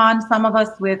work on, some of us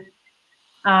with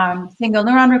single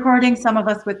neuron recording, some of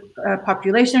us with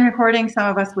population recording, some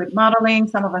of us with modeling,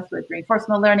 some of us with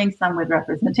reinforcement learning, some with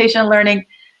representation learning,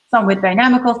 some with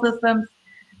dynamical systems.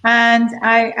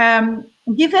 And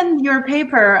given your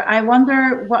paper, I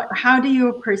wonder how do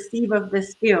you perceive of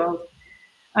this field?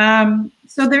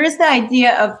 So there is the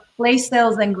idea of place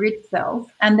cells and grid cells,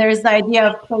 and there is the idea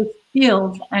of place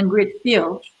fields and grid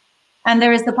fields. And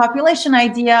there is the population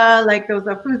idea, like those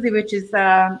of Fuzi, which is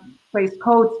place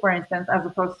codes, for instance, as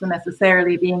opposed to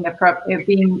necessarily being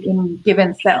being in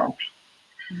given cells.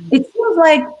 It seems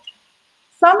like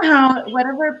somehow,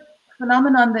 whatever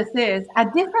phenomenon this is,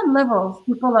 at different levels,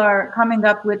 people are coming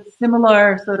up with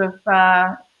similar sort of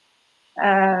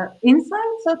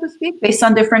insights, so to speak, based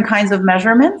on different kinds of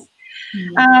measurements.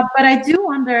 But I do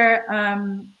wonder,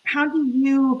 how do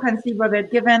you conceive of it,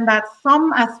 given that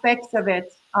some aspects of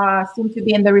it seem to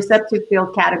be in the receptive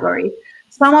field category?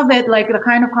 Some of it, like the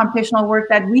kind of computational work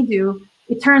that we do,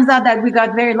 it turns out that we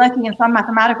got very lucky, and some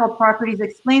mathematical properties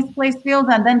explains place fields,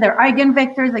 and then their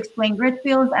eigenvectors explain grid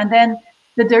fields, and then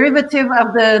the derivative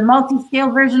of the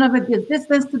multi-scale version of it gives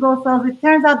distance to both cells. It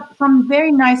turns out some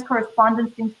very nice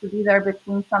correspondence seems to be there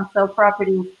between some cell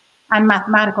properties and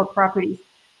mathematical properties.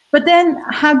 But then,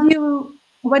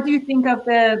 what do you think of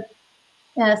the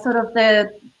sort of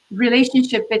the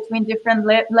relationship between different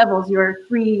levels, your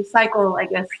 3-cycle, I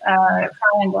guess,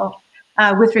 triangle,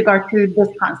 with regard to this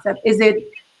concept?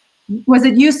 Was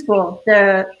it useful,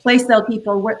 the place cell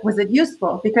people, was it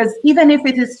useful? Because even if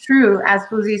it is true, as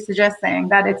Fuzi is suggesting,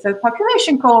 that it's a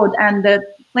population code and the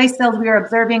place cells we are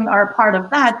observing are part of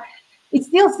that, it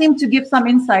still seemed to give some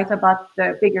insight about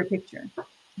the bigger picture.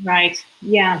 Right.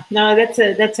 Yeah. No, that's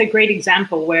a great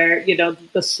example where, you know,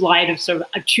 the slide of sort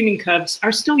of tuning curves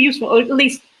are still useful, or at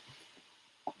least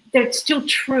they're still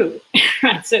true.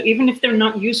 Right. So even if they're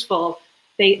not useful,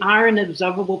 they are an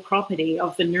observable property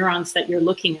of the neurons that you're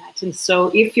looking at. And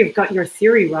so if you've got your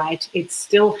theory right, it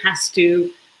still has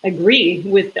to agree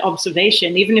with the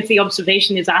observation. Even if the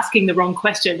observation is asking the wrong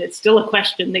question, it's still a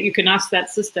question that you can ask that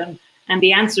system, and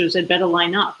the answers had better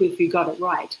line up if you got it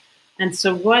right. And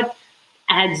so what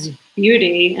adds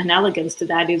beauty and elegance to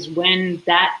that is when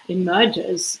that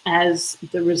emerges as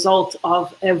the result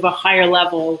of a higher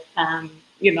level,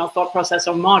 you know, thought process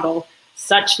or model,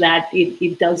 such that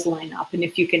it does line up. And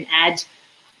if you can add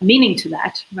meaning to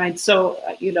that, right? So,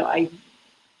 you know, I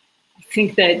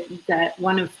think that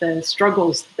one of the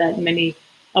struggles that many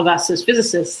of us as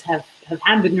physicists have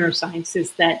had with neuroscience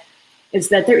is that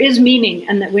there is meaning,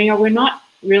 and that we're not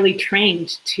really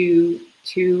trained to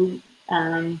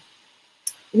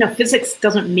you know, physics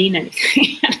doesn't mean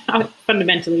anything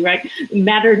fundamentally, right?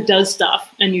 Matter does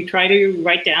stuff, and you try to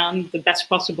write down the best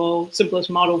possible, simplest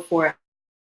model for it.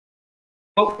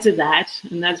 To that,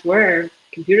 and that's where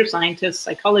computer scientists,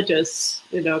 psychologists,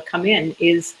 you know, come in,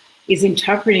 is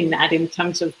interpreting that in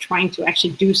terms of trying to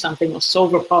actually do something or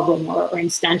solve a problem or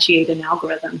instantiate an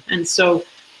algorithm. And so,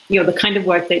 you know, the kind of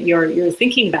work that you're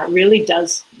thinking about really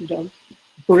does, you know,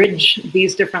 bridge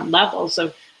these different levels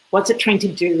of what's it trying to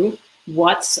do,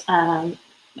 what's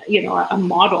you know, a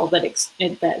model that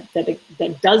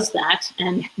does that,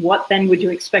 and what then would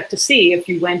you expect to see if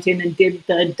you went in and did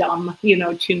the dumb, you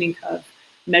know, tuning curve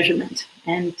measurement,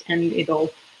 and it all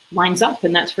lines up,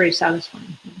 and that's very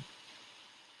satisfying.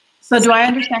 So do I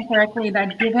understand correctly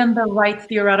that given the right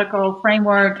theoretical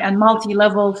framework and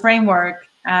multi-level framework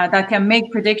that can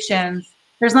make predictions,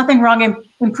 there's nothing wrong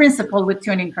in principle with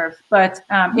tuning curves, but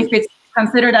if it's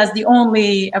considered as the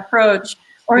only approach,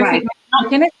 or if it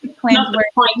mechanistic claims not the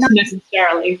point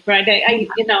necessarily, right?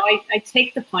 I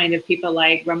take the point of people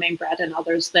like Romain Brett and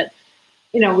others that,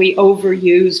 you know, we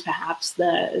overuse perhaps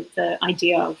the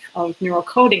idea of neural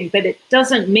coding, but it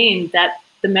doesn't mean that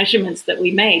the measurements that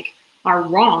we make are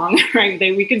wrong, right?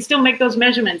 We can still make those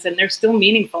measurements and they're still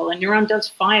meaningful. A neuron does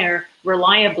fire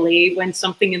reliably when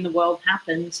something in the world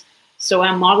happens. So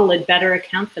our model had better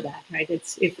account for that, right?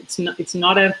 It's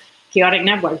not a chaotic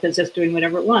network that's just doing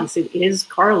whatever it wants. It is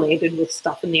correlated with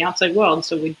stuff in the outside world.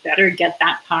 So we'd better get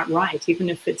that part right, even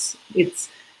if it's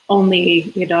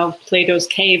only, you know, Plato's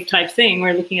cave type thing.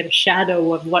 We're looking at a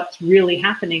shadow of what's really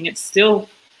happening. It's still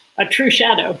a true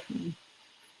shadow.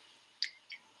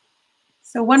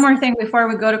 So one more thing before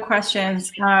we go to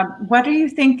questions. What do you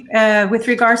think with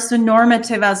regards to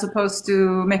normative as opposed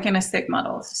to mechanistic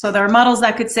models? So there are models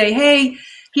that could say, hey,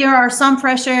 here are some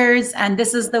pressures, and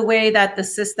this is the way that the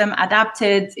system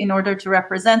adapted in order to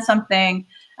represent something,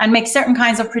 and make certain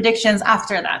kinds of predictions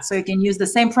after that. So you can use the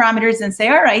same parameters and say,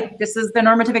 all right, this is the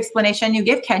normative explanation you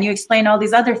give. Can you explain all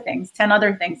these other things, 10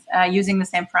 other things, using the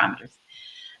same parameters?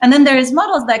 And then there's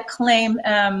models that claim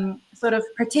sort of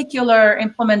particular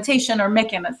implementation or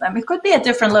mechanism. It could be at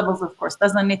different levels, of course.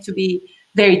 Doesn't need to be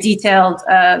very detailed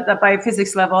by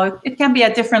physics level. It can be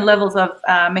at different levels of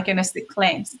mechanistic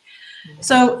claims.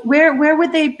 So where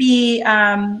would they be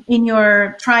in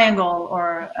your triangle,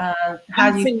 or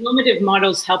how do you? Normative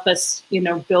models help us,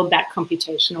 build that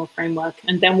computational framework,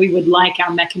 and then we would like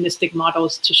our mechanistic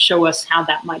models to show us how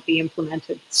that might be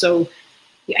implemented. So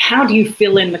how do you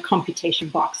fill in the computation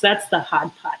box? That's the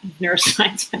hard part of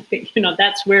neuroscience, I think.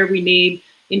 That's where we need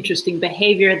interesting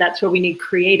behavior. That's where we need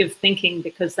creative thinking,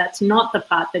 because that's not the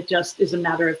part that just is a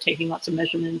matter of taking lots of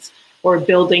measurements or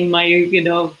building my,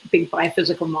 big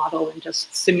biophysical model and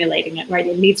just simulating it, right?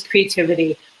 It needs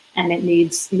creativity and it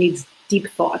needs deep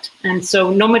thought. And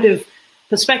so normative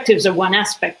perspectives are one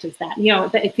aspect of that.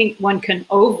 I think one can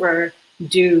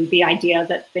overdo the idea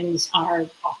that things are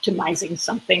optimizing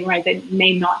something, right? That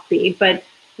may not be,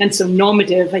 and so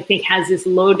normative, I think, has this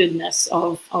loadedness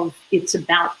of it's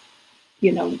about,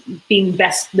 being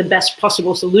the best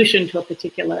possible solution to a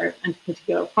particular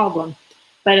problem.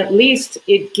 But at least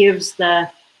it gives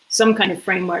some kind of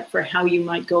framework for how you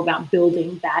might go about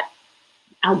building that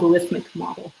algorithmic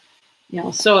model.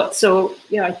 So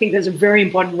I think there's a very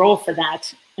important role for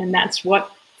that, and that's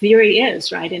what theory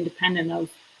is, right? Independent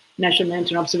of measurement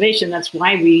and observation. That's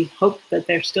why we hope that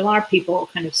there still are people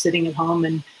kind of sitting at home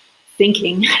and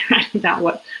thinking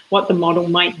about what the model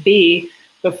might be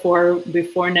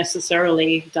before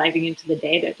necessarily diving into the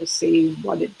data to see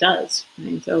what it does.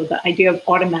 And so the idea of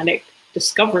automatic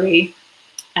discovery,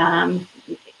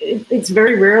 it's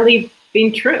very rarely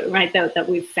been true, right? That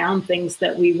we've found things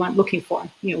that we weren't looking for.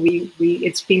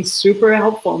 It's been super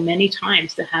helpful many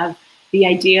times to have the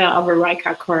idea of a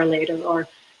Rykart correlator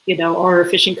or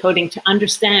efficient coding to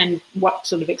understand what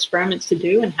sort of experiments to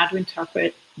do and how to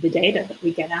interpret the data that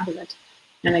we get out of it.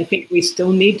 And I think we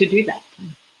still need to do that.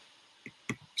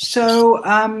 So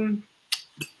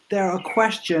there are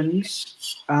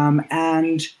questions,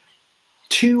 and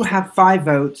 2 have 5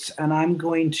 votes, and I'm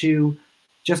going to,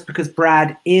 just because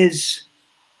Brad is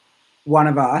one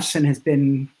of us and has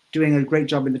been doing a great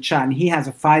job in the chat, and he has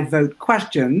a 5-vote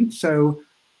question. So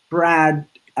Brad,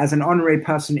 as an honorary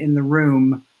person in the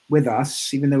room with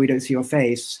us, even though we don't see your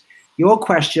face, your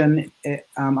question,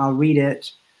 I'll read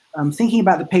it. Thinking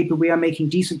about the paper, we are making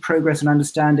decent progress in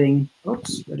understanding,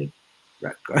 oops, where did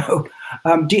Brad go?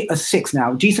 6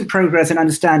 now, decent progress in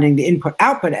understanding the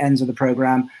input-output ends of the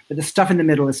program, but the stuff in the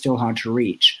middle is still hard to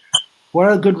reach. What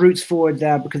are good routes forward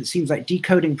there? Because it seems like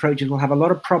decoding approaches will have a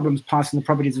lot of problems passing the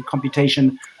properties of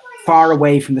computation far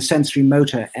away from the sensory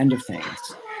motor end of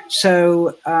things.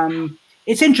 So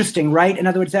it's interesting, right? In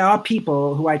other words, there are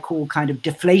people who I call kind of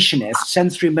deflationists,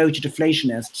 sensory motor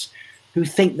deflationists, who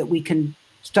think that we can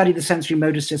study the sensory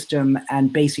motor system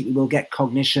and basically we'll get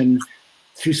cognition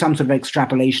through some sort of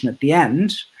extrapolation at the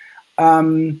end,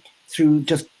 through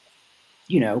just,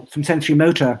 from sensory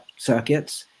motor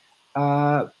circuits.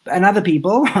 And other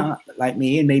people, like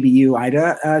me and maybe you,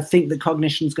 Ida, think that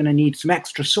cognition is going to need some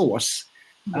extra source.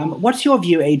 What's your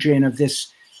view, Adrienne, of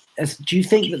this? Do you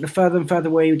think that the further and further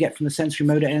away you get from the sensory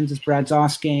motor ends, as Brad's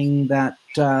asking, that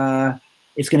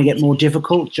it's going to get more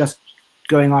difficult just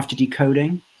going after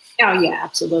decoding? Oh yeah,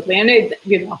 absolutely. And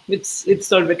it's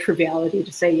sort of a triviality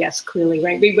to say yes, clearly,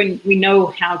 right? We know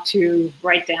how to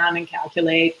write down and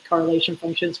calculate correlation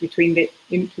functions between the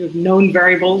known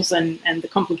variables and the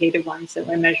complicated ones that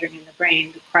we're measuring in the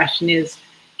brain. The question is,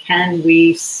 can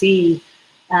we see,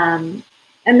 and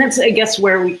that's, I guess,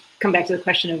 where we come back to the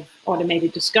question of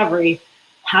automated discovery.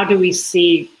 How do we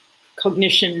see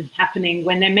cognition happening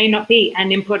when there may not be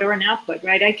an input or an output,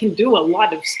 right? I can do a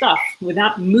lot of stuff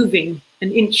without moving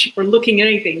an inch or looking at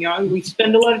anything. We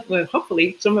spend a lot of, well,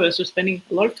 hopefully some of us are spending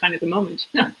a lot of time at the moment,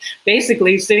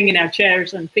 basically sitting in our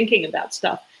chairs and thinking about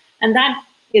stuff. And that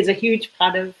is a huge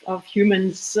part of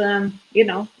humans,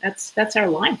 that's our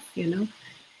life,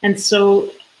 And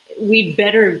so we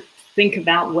better think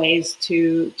about ways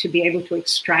to be able to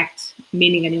extract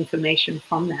meaning and information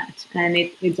from that. And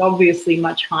it's obviously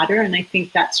much harder. And I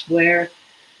think that's where,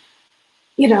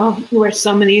 where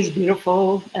some of these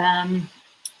beautiful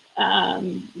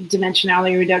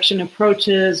dimensionality reduction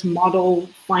approaches, model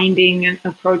finding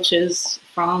approaches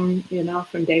from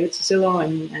David Cicillo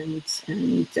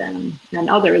and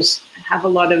others have a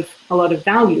lot of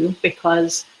value,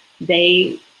 because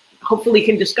they hopefully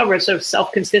can discover a sort of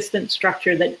self-consistent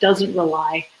structure that doesn't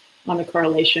rely on a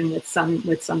correlation with some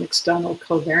external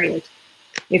covariate.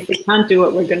 If we can't do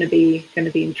it, we're going to be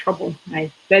in trouble,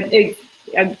 right? But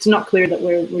it's not clear that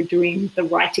we're doing the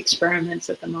right experiments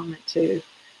at the moment to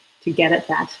get at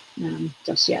that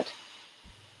just yet.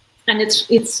 And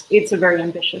it's a very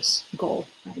ambitious goal,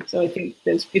 right? So I think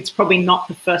it's probably not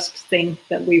the first thing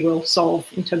that we will solve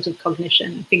in terms of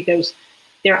cognition. I think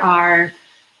there are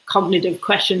cognitive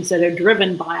questions that are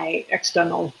driven by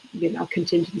external,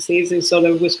 contingencies, these sort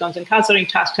of Wisconsin card sorting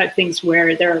task type things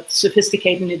where there are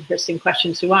sophisticated and interesting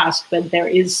questions to ask, but there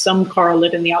is some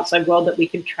correlate in the outside world that we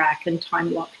can track and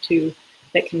time lock to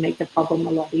that can make the problem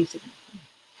a lot easier.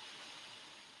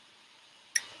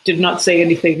 Did not say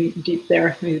anything deep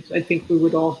there. I think we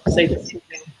would all say the same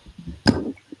thing.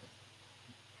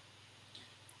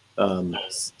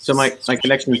 So my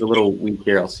connection is a little weak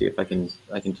here. I'll see if I can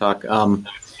talk.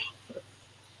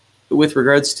 With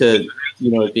regards to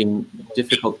it being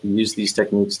difficult to use these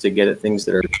techniques to get at things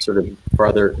that are sort of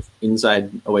farther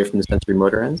inside away from the sensory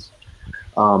motor ends,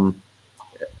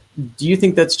 do you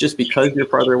think that's just because you're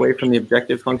farther away from the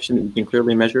objective function that you can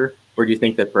clearly measure, or do you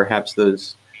think that perhaps the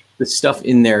stuff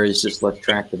in there is just less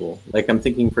tractable? Like I'm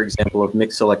thinking, for example, of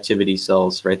mixed selectivity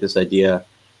cells, right? This idea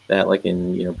that like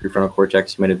in prefrontal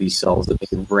cortex, you might have these cells that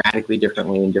behave radically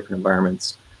differently in different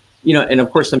environments. And of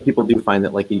course, some people do find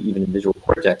that like even in visual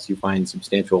cortex, you find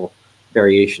substantial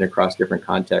variation across different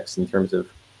contexts in terms of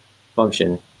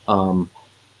function.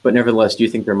 But nevertheless, do you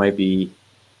think there might be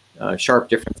sharp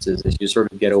differences as you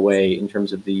sort of get away in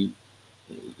terms of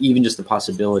even just the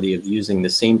possibility of using the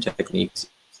same techniques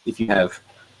if you have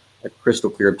a crystal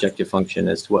clear objective function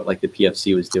as to what like the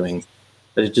PFC was doing,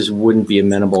 but it just wouldn't be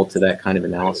amenable to that kind of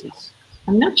analysis?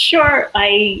 I'm not sure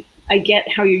I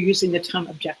get how you're using the term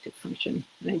objective function,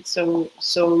 right? So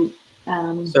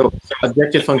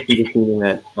objective function is meaning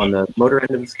that on the motor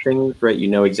end of things, right, you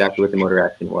know exactly what the motor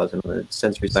action was, and on the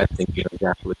sensory side of things, you know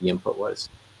exactly what the input was.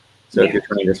 So if you're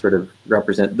trying to sort of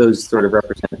represent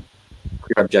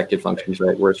clear objective functions,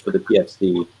 right, whereas for the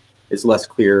PFC, it's less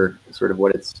clear sort of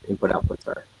what its input outputs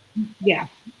are. Yeah,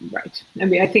 right. I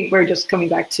mean, I think we're just coming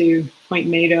back to point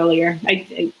made earlier.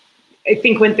 I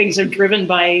think when things are driven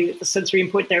by the sensory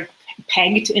input, they're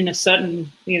pegged in a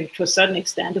certain, to a certain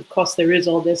extent. Of course, there is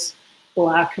all this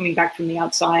blah coming back from the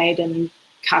outside and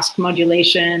task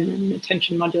modulation and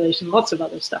attention modulation, lots of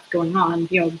other stuff going on,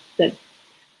 that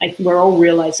we're all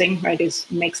realizing, right,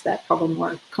 makes that problem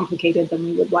more complicated than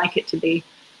we would like it to be.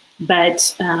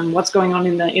 But what's going on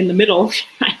in the middle,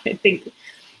 I think,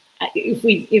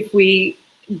 if we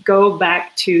go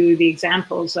back to the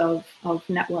examples of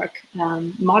network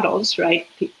models, right?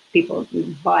 People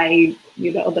buy,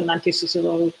 the Nantes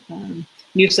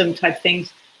Newsom type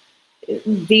things.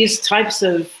 These types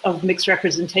of mixed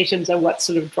representations are what's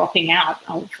sort of dropping out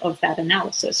of that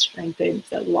analysis, right?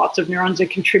 Lots of neurons are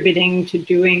contributing to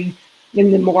doing.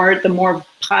 And the more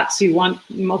parts you want,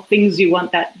 the more things you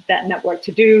want that network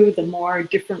to do, the more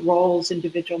different roles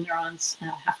individual neurons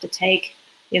have to take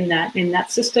in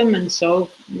that system, and so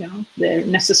they're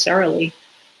necessarily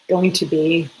going to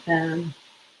be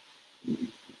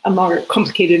a more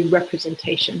complicated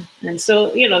representation. And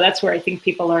so that's where I think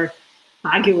people are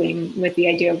arguing with the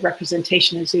idea of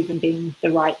representation as even being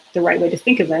the right way to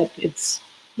think of it. It's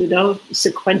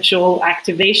sequential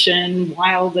activation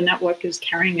while the network is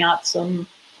carrying out some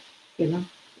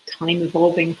time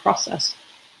evolving process.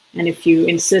 And if you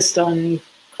insist on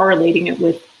correlating it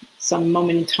with some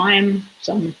moment in time,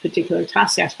 some particular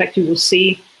task aspect, you will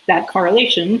see that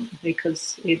correlation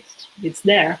because it's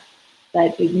there,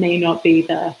 but it may not be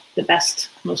the best,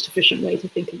 most efficient way to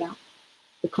think about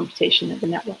the computation that the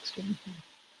network's doing.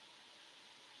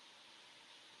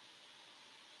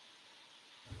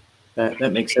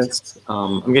 That makes sense.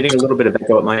 I'm getting a little bit of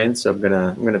echo at my end, so I'm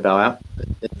gonna bow out.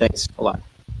 Thanks a lot.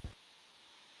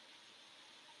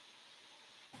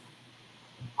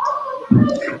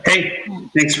 Hey,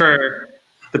 thanks for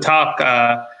the talk.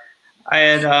 I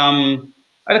had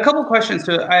a couple questions.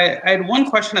 So I had one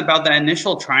question about the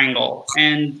initial triangle,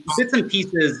 and bits and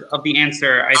pieces of the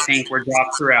answer I think were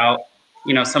dropped throughout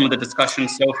some of the discussion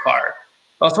so far.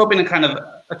 I was hoping to kind of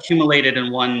accumulate it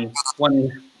in one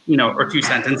or two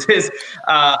sentences.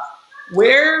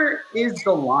 Where is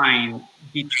the line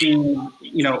between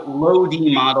low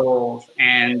D models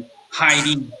and high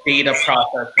D data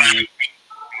processing?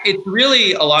 It's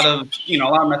really a lot of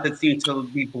methods seem to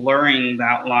be blurring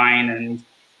that line, and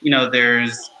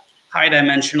there's high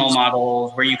dimensional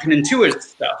models where you can intuit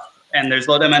stuff, and there's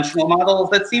low dimensional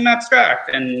models that seem abstract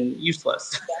and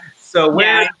useless. So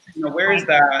where is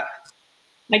that?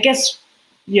 I guess,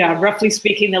 roughly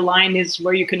speaking, the line is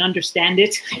where you can understand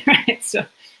it, right? So,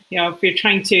 if you're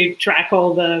trying to track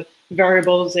all the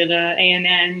variables in a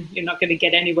ANN, you're not going to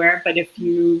get anywhere. But if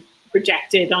you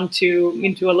project it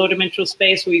into a low-dimensional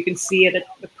space where you can see it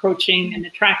approaching an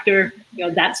attractor,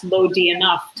 that's low D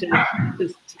enough to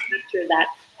capture that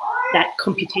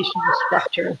computational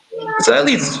structure. So that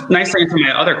leads nicely into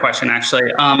my other question,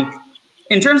 actually.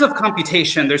 In terms of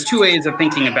computation, there's two ways of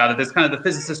thinking about it. There's kind of the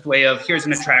physicist way of here's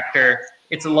an attractor,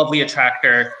 it's a lovely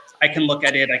attractor, I can look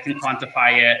at it, I can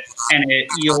quantify it, and it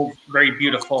yields very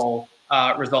beautiful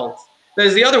results.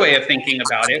 There's the other way of thinking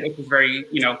about it, which is very,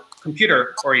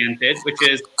 computer oriented, which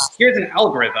is here's an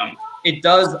algorithm. It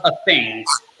does a thing,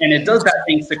 and it does that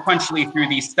thing sequentially through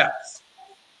these steps.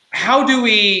 How do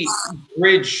we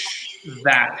bridge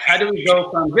that? How do we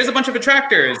go from here's a bunch of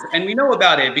attractors and we know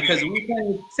about it because we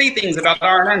can say things about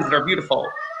RNNs that are beautiful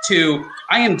to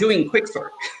I am doing quicksort?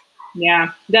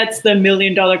 Yeah, that's the $1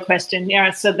 million question.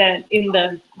 Yeah, so that in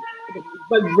the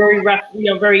very rough,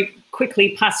 very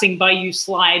quickly passing by you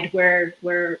slide where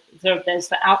there's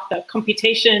the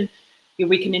computation.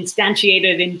 We can instantiate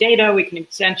it in data. We can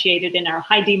instantiate it in our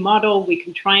high-D model. We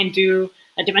can try and do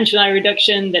a dimensionality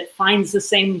reduction that finds the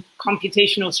same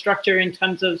computational structure in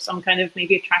terms of some kind of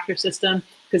maybe a tracker system,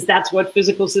 because that's what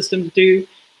physical systems do.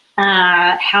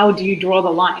 How do you draw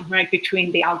the line, right,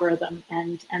 between the algorithm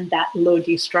and that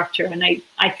low-D structure? And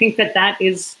I think that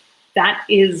is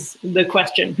the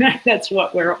question. That's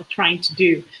what we're trying to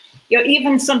do.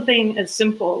 Even something as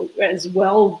simple as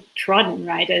well-trodden,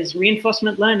 right, as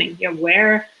reinforcement learning,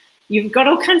 where you've got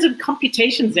all kinds of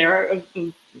computations there of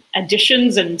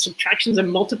additions and subtractions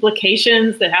and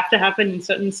multiplications that have to happen in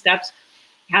certain steps.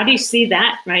 How do you see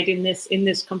that, right, in this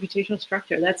computational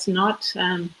structure? That's not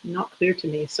clear to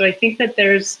me. So I think that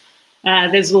there's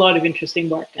a lot of interesting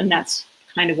work, and that's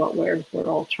kind of what we're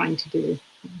all trying to do.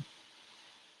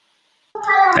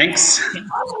 Thanks. Yeah.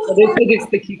 I think it's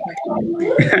the key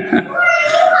question.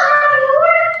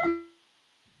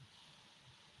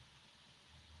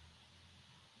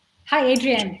 Hi,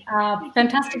 Adrienne.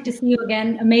 Fantastic to see you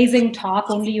again. Amazing talk.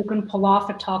 Only you can pull off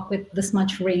a talk with this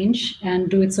much range and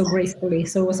do it so gracefully.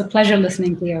 So it was a pleasure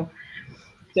listening to you.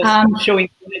 Just showing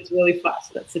it's really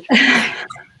fast. That's the truth.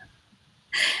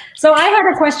 So I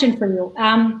had a question for you.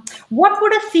 What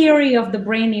would a theory of the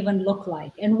brain even look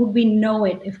like? And would we know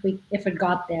it if it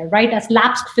got there, right? As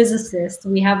lapsed physicists,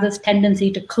 we have this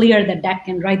tendency to clear the deck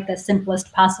and write the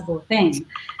simplest possible thing.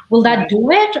 Will that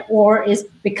do it? Or is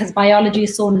because biology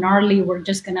is so gnarly, we're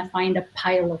just going to find a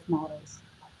pile of models?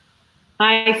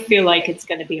 I feel like it's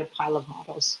going to be a pile of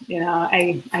models.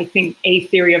 I think a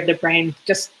theory of the brain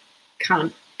just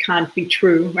can't be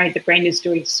true, right? The brain is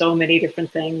doing so many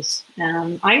different things.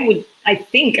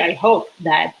 I hope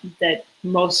that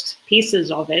most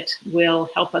pieces of it will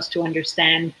help us to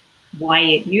understand why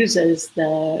it uses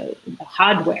the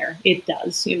hardware it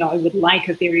does. I would like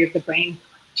a theory of the brain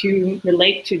to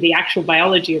relate to the actual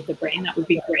biology of the brain. That would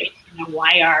be great.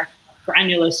 Why are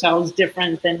granular cells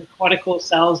different than cortical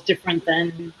cells, different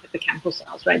than hippocampal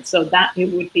cells, right? So that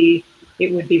it would be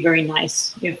very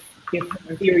nice if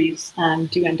theories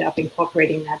do end up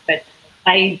incorporating that. But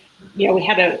I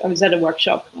was at a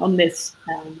workshop on this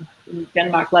in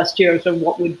Denmark last year. So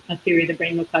what would a theory of the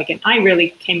brain look like? And I really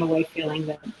came away feeling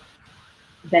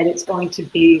that it's going to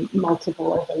be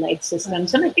multiple overlaid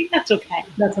systems, and I think that's okay.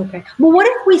 That's okay. Well, what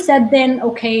if we said then,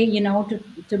 okay,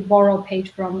 to borrow a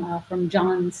page from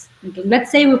John's thinking,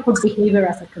 let's say we put behavior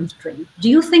as a constraint. Do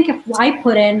you think if I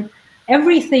put in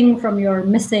everything from your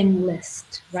missing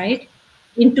list, right,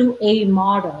 into a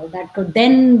model that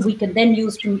we could then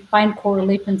use to find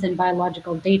correlations in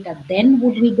biological data, then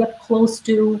would we get close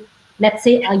to, let's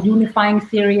say, a unifying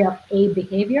theory of a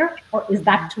behavior, or is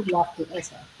that too lofty?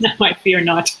 No, I fear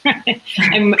not. I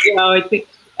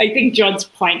think John's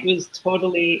point was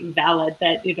totally valid.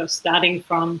 That starting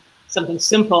from something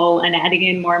simple and adding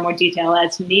in more and more detail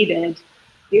as needed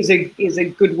is a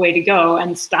good way to go.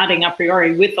 And starting a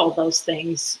priori with all those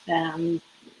things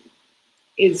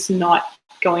is not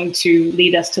going to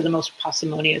lead us to the most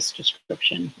parsimonious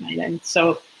description, right? And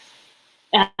so,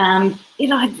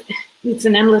 it's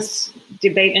an endless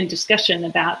debate and discussion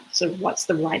about sort of what's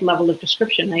the right level of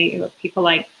description. People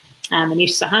like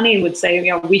Manish Sahani would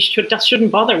say, we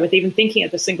shouldn't bother with even thinking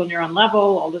at the single neuron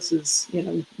level. All this is,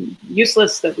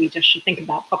 useless. That we just should think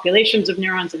about populations of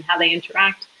neurons and how they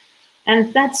interact.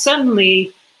 And that's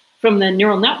certainly, from the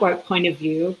neural network point of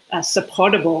view, a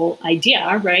supportable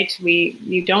idea, right?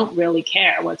 You don't really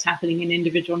care what's happening in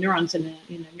individual neurons in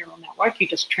a neural network. You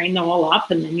just train them all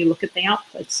up, and then you look at the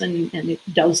outputs, and it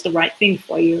does the right thing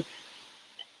for you.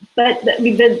 But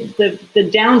the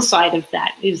downside of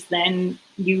that is then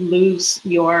you lose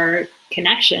your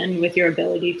connection with your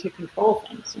ability to control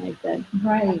things, right?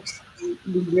 Right.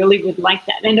 We really would like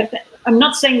that. And I'm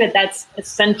not saying that that's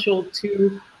essential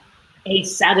to a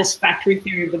satisfactory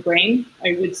theory of the brain.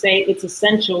 I would say it's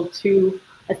essential to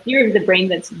a theory of the brain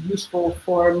that's useful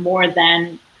for more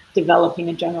than developing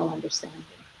a general understanding.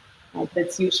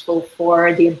 That's useful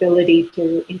for the ability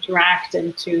to interact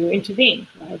and to intervene.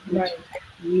 Right?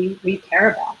 We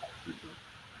care about that.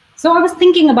 So I was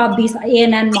thinking about these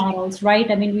ANN models, right?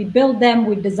 I mean, we build them,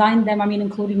 we design them, I mean,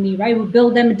 including me, right? We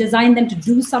build them, design them to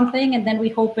do something, and then we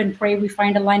hope and pray we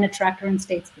find a line attractor in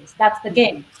state space. That's the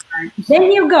game.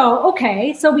 Then you go,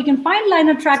 okay, so we can find line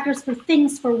attractors for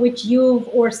things for which you've,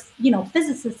 or,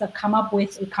 physicists have come up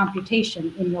with a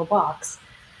computation in your box.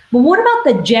 But what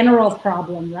about the general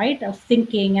problem, right, of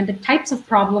thinking and the types of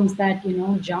problems that,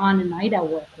 John and Ida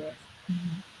work with?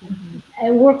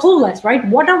 We're clueless, right?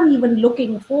 What are we even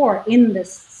looking for in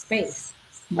this space?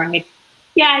 Right.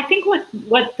 Yeah, I think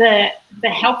what the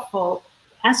helpful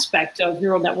aspect of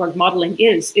neural network modeling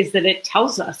is that it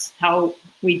tells us how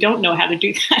we don't know how to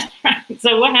do that. Right?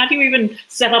 So how do you even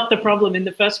set up the problem in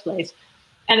the first place?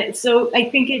 And so I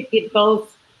think it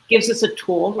both gives us a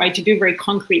tool, right, to do very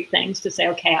concrete things, to say,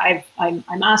 okay,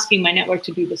 I'm asking my network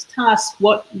to do this task.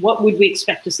 What would we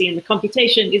expect to see in the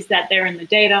computation? Is that there in the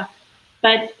data?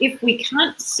 But if we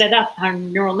can't set up our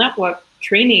neural network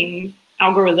training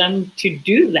algorithm to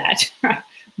do that, right,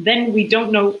 then we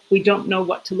don't know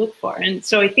what to look for. And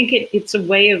so I think it's a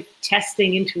way of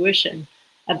testing intuition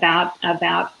about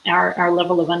our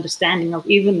level of understanding of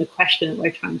even the question that we're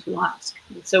trying to ask.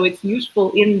 So it's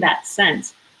useful in that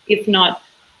sense. If not,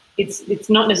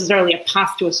 it's not necessarily a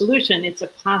path to a solution, it's a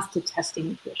path to testing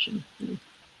intuition.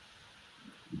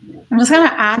 I'm just going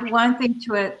to add one thing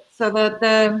to it. So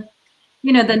the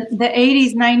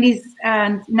 80s, 90s,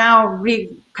 and now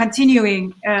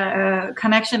continuing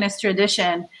connectionist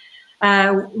tradition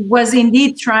was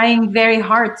indeed trying very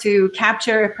hard to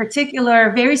capture a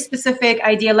particular, very specific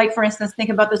idea. Like, for instance,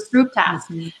 think about the Stroop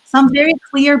task, some very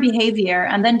clear behavior,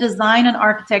 and then design an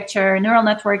architecture, a neural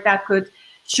network that could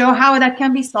show how that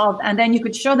can be solved. And then you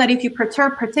could show that if you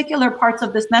perturb particular parts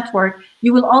of this network,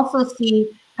 you will also see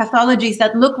pathologies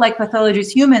that look like pathologies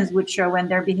humans would show when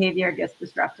their behavior gets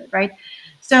disrupted, right?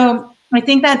 So I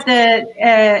think that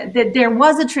there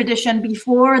was a tradition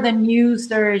before the new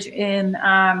surge in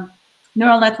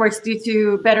neural networks due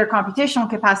to better computational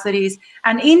capacities,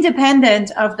 and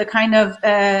independent of the kind of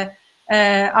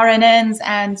RNNs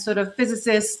and sort of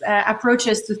physicists'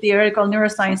 approaches to theoretical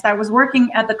neuroscience that was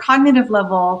working at the cognitive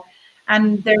level.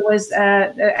 And there was,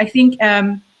 I think,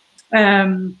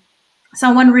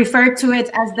 someone referred to it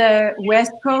as the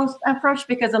West Coast approach,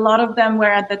 because a lot of them were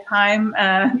at the time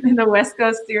in the West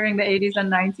Coast during the 80s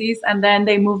and 90s, and then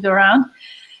they moved around.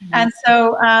 And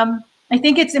so I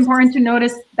think it's important to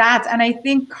notice that. And I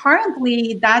think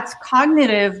currently that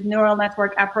cognitive neural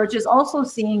network approach is also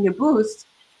seeing a boost,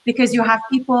 because you have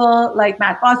people like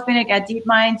Matt Bosbinick at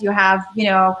DeepMind, you have,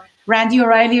 Randy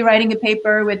O'Reilly writing a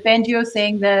paper with Bengio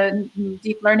saying the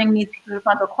deep learning needs the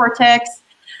frontal cortex.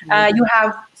 You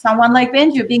have someone like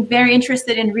Bengio being very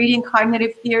interested in reading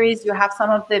cognitive theories. You have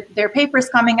some of their papers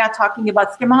coming out talking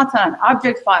about schemata and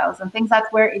object files and things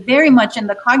that were very much in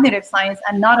the cognitive science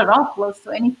and not at all close to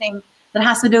anything that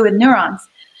has to do with neurons.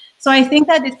 So I think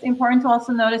that it's important to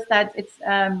also notice that it's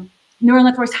neural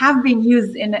networks have been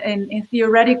used in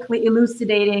theoretically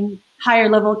elucidating higher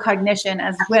level cognition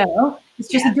as well. It's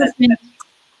just a different.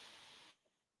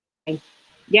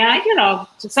 Yeah,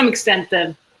 to some extent,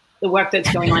 the work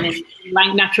that's going on in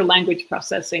natural language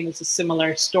processing is a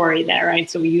similar story there, right?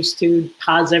 So we used to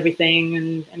parse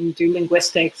everything and do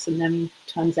linguistics, and then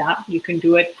turns out you can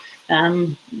do it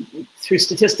through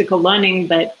statistical learning,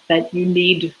 but you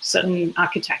need certain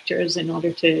architectures in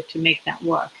order to make that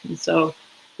work. And so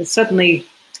there's certainly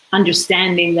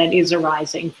understanding that is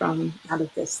arising from out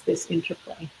of this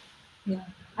interplay. Yeah.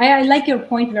 I like your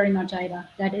point very much, Ida,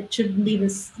 that it shouldn't be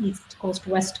this East Coast,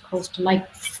 West Coast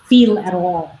like feel at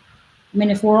all. I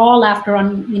mean, if we're all after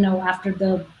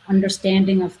the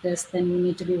understanding of this, then we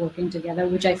need to be working together,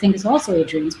 which I think is also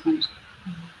Adrienne's point.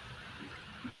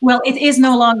 Well, it is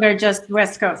no longer just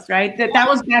West Coast, right? That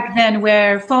was back then,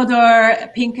 where Fodor,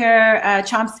 Pinker,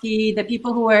 Chomsky, the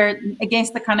people who were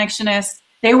against the connectionists,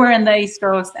 they were in the East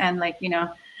Coast. And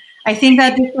I think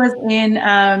that this was in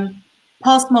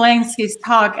Paul Smolensky's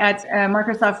talk at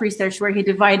Microsoft Research, where he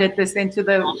divided this into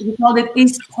he called it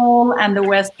East Pole and the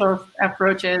West Coast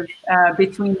approaches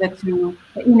between the two,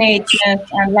 the innateness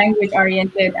and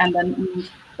language-oriented, and then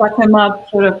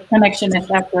bottom-up sort of connectionist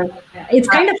approach. Yeah, it's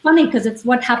kind of funny because it's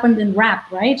what happened in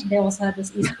rap, right? They also had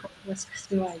this East Coast, West Coast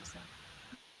divide. So.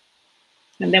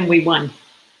 And then we won.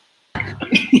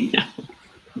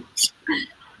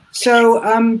 So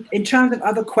in terms of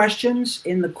other questions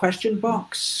in the question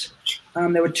box,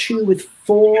 there were 2 with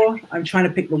 4. I'm trying to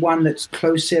pick the one that's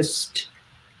furthest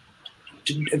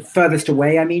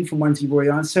away, from ones you've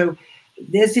already answered. So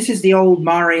this is the old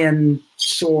Marian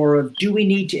saw of, do we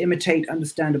need to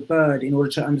understand a bird in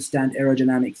order to understand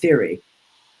aerodynamic theory?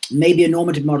 Maybe a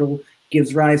normative model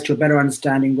gives rise to a better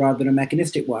understanding rather than a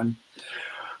mechanistic one.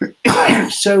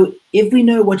 So if we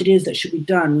know what it is that should be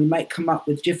done, we might come up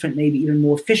with different, maybe even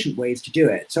more efficient ways to do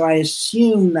it. So I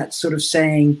assume that's sort of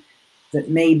saying that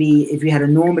maybe if we had a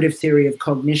normative theory of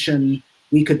cognition,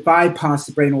 we could bypass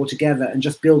the brain altogether and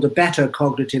just build a better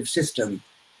cognitive system.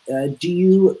 Do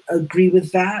you agree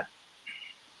with that?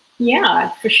 Yeah,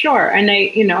 for sure. And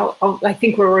I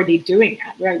think we're already doing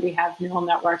that, right? We have neural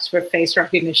networks for face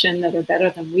recognition that are better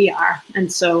than we are.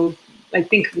 And so I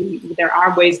think there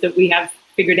are ways that we have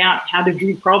figured out how to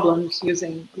do problems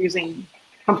using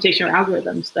computational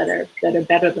algorithms that are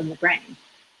better than the brain.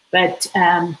 But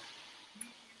I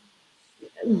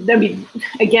mean,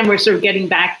 again, we're sort of getting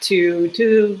back to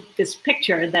this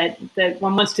picture that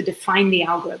one wants to define the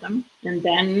algorithm, and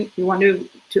then you want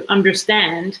to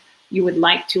understand. You would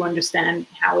like to understand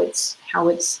how it's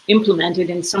implemented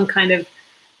in some kind of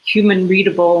human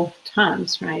readable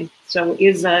terms, right? So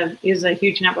is a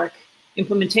huge network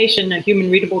implementation a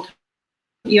human readable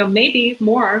term? Maybe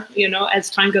more, as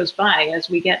time goes by, as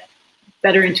we get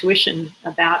better intuition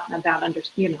about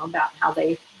how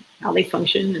they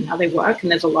function and how they work.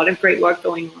 And there's a lot of great work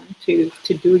going on to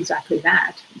do exactly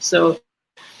that. So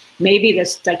maybe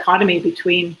this dichotomy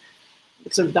between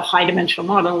sort of the high dimensional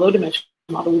model and low dimensional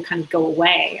model will kind of go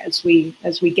away as we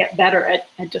get better at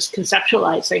just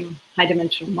conceptualizing high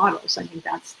dimensional models. I think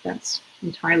that's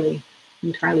entirely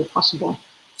possible.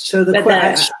 So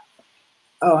I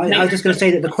was just going to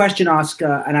say that the question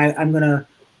asker, and I'm going to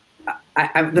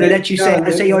let you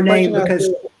say your name because,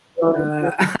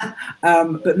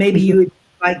 but maybe you would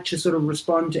like to sort of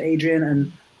respond to Adrienne.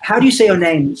 And how do you say your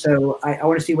name? So I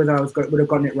want to see whether I would have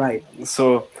gotten it right.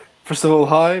 So first of all,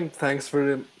 hi, thanks for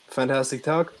the fantastic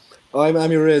talk. I'm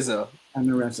Amir Reza.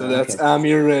 Amir Reza. So that's okay.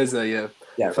 Amir Reza, yeah.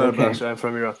 Yeah. Okay. I'm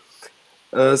from Iran.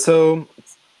 So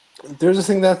there's a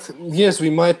thing that yes, we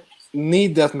might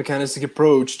need that mechanistic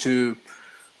approach to,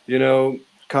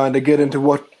 kind of get into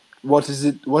what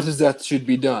is that should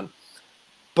be done.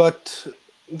 But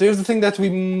there's the thing that we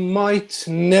might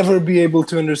never be able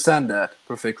to understand that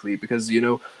perfectly because,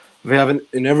 we have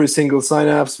in every single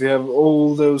synapse, we have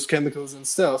all those chemicals and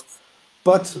stuff,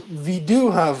 but we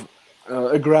do have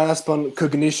a grasp on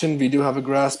cognition, we do have a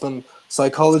grasp on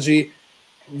psychology.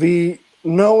 We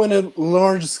know in a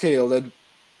large scale that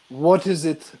what is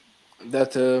it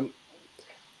that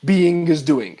being is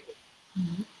doing.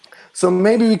 Mm-hmm. So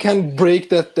maybe we can break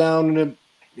that down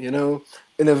in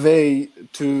a way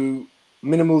to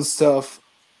minimal stuff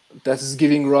that is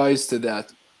giving rise to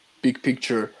that big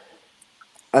picture,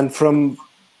 and from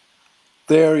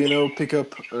there, pick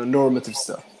up normative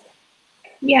stuff.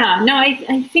 Yeah, no,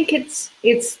 I think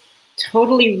it's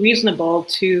totally reasonable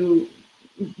to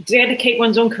dedicate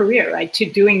one's own career, right, to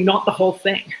doing not the whole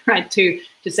thing, right, to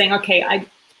saying, okay,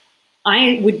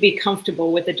 I would be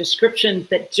comfortable with a description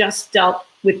that just dealt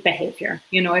with behavior.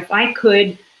 If I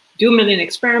could do a million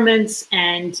experiments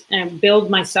and build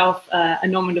myself a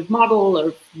normative model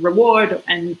or reward,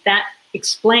 and that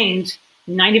explained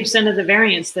 90% of the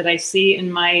variance that I see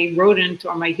in my rodent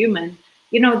or my human,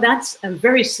 that's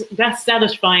that's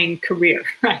satisfying career,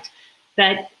 right?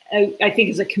 That I think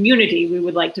as a community, we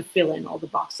would like to fill in all the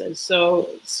boxes. So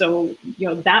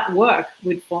that work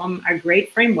would form a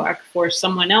great framework for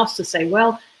someone else to say,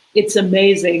 well, it's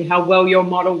amazing how well your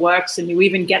model works, and you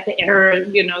even get the error,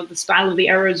 the style of the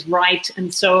error is right.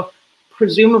 And so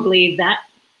presumably that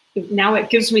now it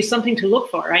gives me something to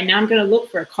look for, right? Now I'm going to look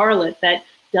for a correlate that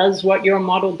does what your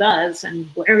model does. And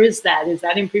where is that? Is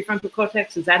that in prefrontal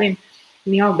cortex? Is that in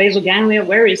basal ganglia?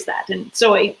 Where is that? And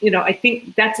so I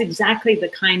think that's exactly the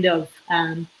kind of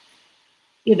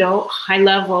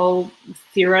high-level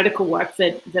theoretical work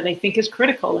that I think is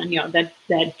critical, and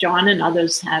that John and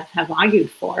others have argued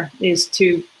for is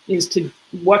to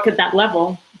work at that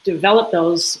level, develop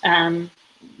those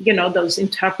those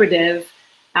interpretive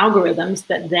algorithms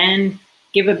that then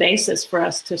give a basis for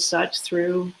us to search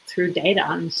through data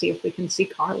and see if we can see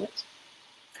correlates.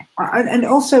 And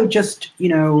also just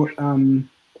to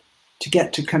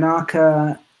get to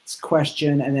Kanaka's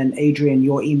question, and then Adrienne,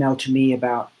 your email to me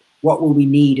about what will we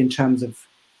need in terms of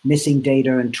missing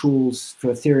data and tools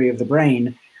for a theory of the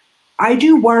brain. I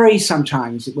do worry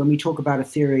sometimes that when we talk about a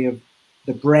theory of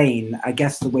the brain, I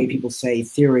guess the way people say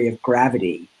theory of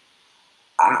gravity,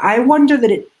 I wonder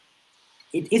that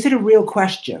is it a real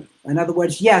question? In other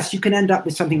words, yes, you can end up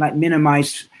with something like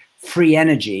minimized free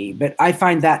energy, but I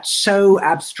find that so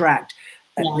abstract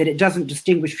that it doesn't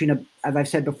distinguish between, as I've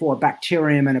said before, a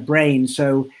bacterium and a brain.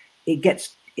 So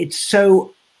it's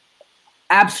so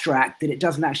abstract that it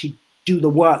doesn't actually do the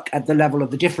work at the level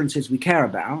of the differences we care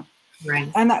about.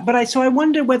 Right. And so I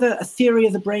wonder whether a theory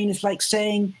of the brain is like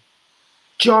saying,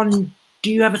 John,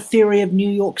 do you have a theory of New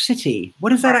York City? What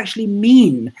does that actually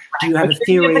mean? Do you have a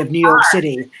theory of New York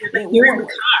City?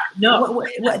 No.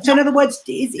 So in other words,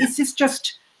 is this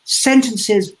just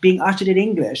sentences being uttered in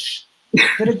English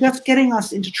that are just getting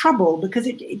us into trouble? Because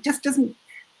it just doesn't.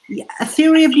 A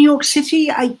theory of New York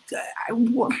City? I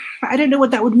don't know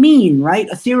what that would mean, right?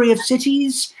 A theory of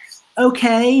cities?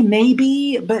 Okay,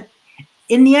 maybe, but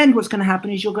in the end, what's going to happen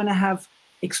is you're going to have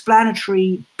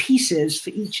explanatory pieces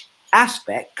for each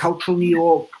aspect: cultural New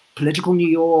York, political New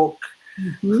York.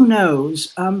 Who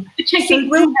knows? Which I think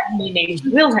will have meaning.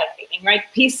 Right?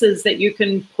 Pieces that you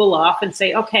can pull off and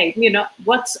say, okay,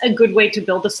 what's a good way to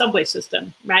build a subway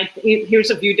system, right?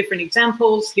 Here's a few different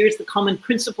examples. Here's the common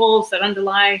principles that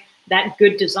underlie that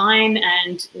good design.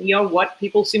 And, what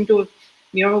people seem to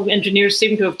have, engineers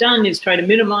seem to have done is try to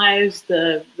minimize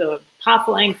the path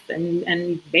length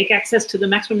and make access to the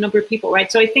maximum number of people,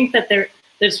 right? So I think that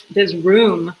there's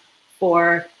room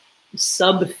for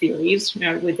sub-theories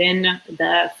within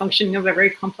the functioning of a very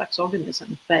complex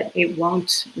organism, but it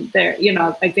won't,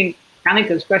 I think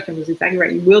Kannika's question was exactly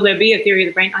right. Will there be a theory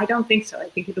of the brain? I don't think so. I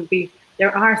think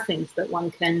there are things that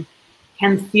one can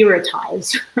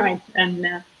theorize, right, and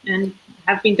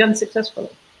have been done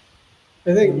successfully.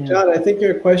 I think, John, I think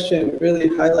your question really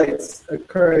highlights a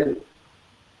current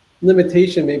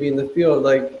limitation maybe in the field.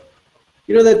 Like,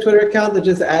 that Twitter account that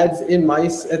just adds "in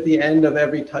mice" at the end of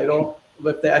every title?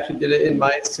 If they actually did it in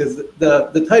mice, because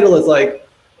the title is like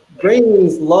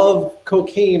brains love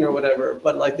cocaine or whatever,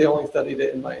 but like they only studied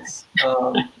it in mice.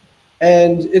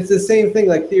 And it's the same thing,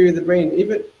 like theory of the brain.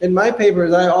 Even in my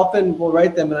papers, I often will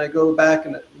write them and I go back,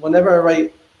 and whenever I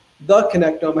write the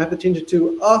connectome, I have to change it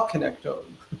to a connectome.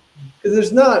 Because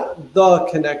there's not the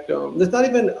connectome. There's not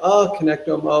even a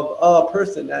connectome of a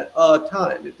person at a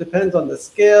time. It depends on the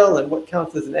scale and what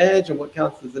counts as an edge and what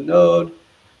counts as a node.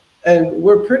 And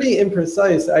we're pretty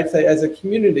imprecise, I'd say, as a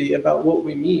community about what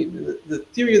we mean. The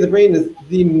theory of the brain is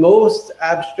the most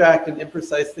abstract and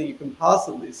imprecise thing you can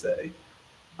possibly say.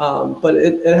 But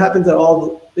it happens at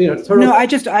all, No, I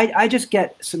just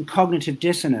get some cognitive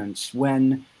dissonance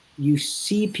when you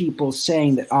see people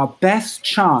saying that our best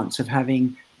chance of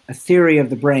having a theory of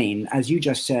the brain, as you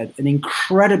just said, an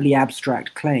incredibly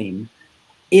abstract claim,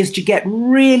 is to get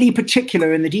really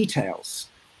particular in the details,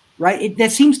 right? There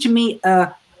seems to me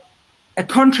a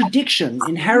contradiction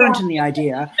inherent in the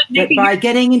idea that by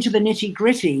getting into the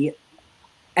nitty-gritty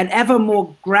and ever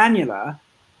more granular,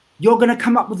 you're going to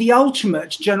come up with the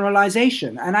ultimate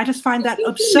generalization. And I just find that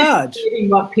absurd.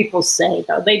 What people say,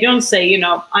 though, they don't say,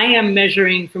 I am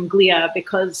measuring from glia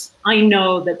because I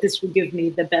know that this will give me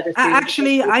the better thing.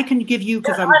 Actually, I can give you,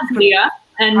 because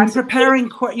I'm preparing,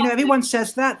 everyone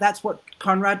says that. That's what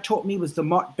Conrad taught me, was the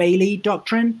Mott-Bailey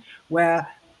doctrine, where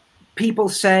people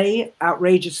say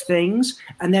outrageous things,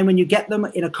 and then when you get them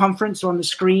in a conference or on the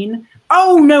screen,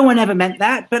 oh, no one ever meant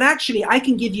that. But actually, I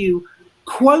can give you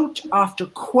quote after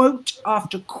quote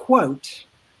after quote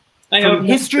from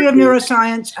history of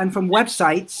neuroscience and from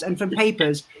websites and from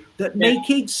papers that make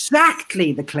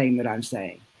exactly the claim that I'm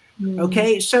saying.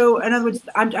 Okay, so in other words,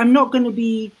 I'm not going to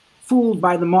be fooled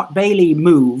by the Mott-Bailey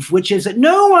move, which is that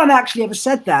no one actually ever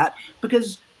said that,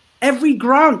 because every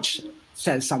grant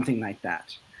says something like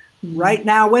that. Right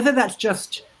now, whether that's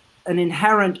just an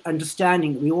inherent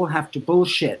understanding that we all have to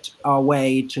bullshit our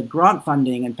way to grant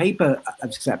funding and paper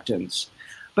acceptance,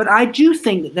 but I do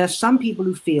think that there's some people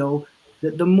who feel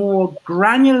that the more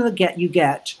granular you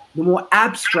get, the more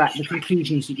abstract the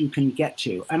conclusions that you can get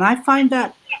to. And I find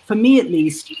that, for me at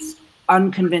least,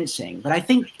 unconvincing. But I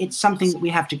think it's something that we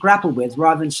have to grapple with,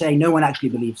 rather than saying no one actually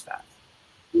believes that.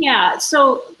 Yeah,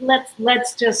 so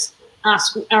let's just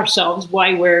ask ourselves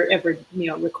why we're ever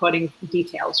recording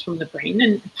details from the brain,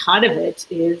 and part of it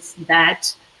is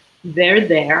that they're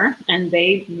there and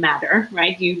they matter,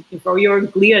 right? Before your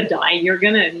glia die, you're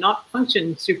gonna not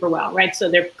function super well, right? So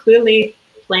they're clearly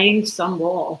playing some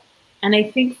role. And I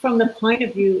think from the point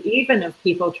of view even of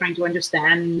people trying to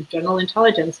understand general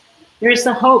intelligence, there's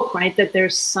the hope, right, that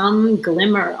there's some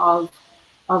glimmer of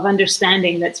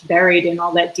understanding that's buried in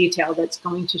all that detail that's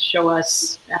going to show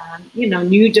us,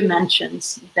 new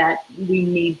dimensions that we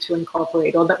need to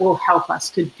incorporate, or that will help us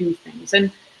to do things.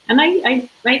 And I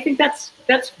think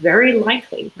that's very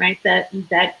likely, right? That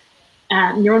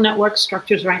neural network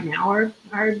structures right now are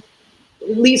at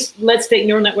least, let's take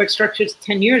neural network structures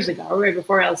 10 years ago, right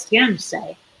before LSTM,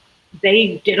 say,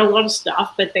 they did a lot of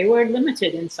stuff, but they were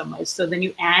limited in some ways. So then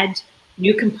you add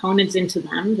new components into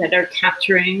them that are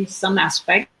capturing some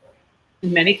aspect,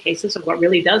 in many cases, of what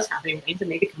really does happen in brains, and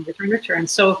they become richer and richer. And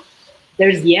so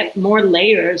there's yet more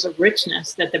layers of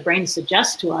richness that the brain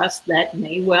suggests to us that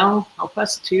may well help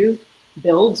us to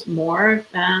build more,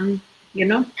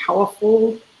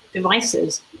 powerful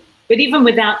devices. But even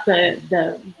without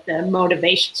the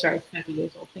motivation, sorry, 20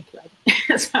 years old, thank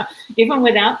you. So even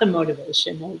without the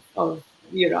motivation of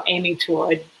aiming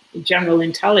toward general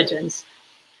intelligence,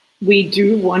 we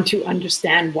do want to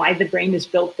understand why the brain is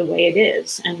built the way it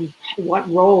is and what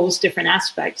roles different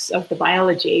aspects of the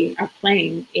biology are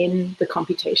playing in the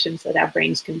computations that our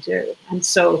brains can do. And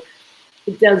so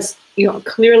it does,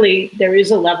 clearly there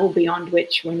is a level beyond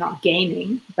which we're not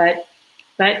gaining, but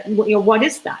what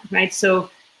is that, right? So,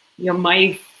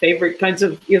 my favorite kinds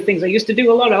of things I used to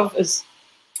do a lot of is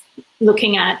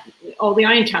looking at all the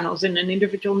ion channels in an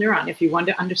individual neuron. If you want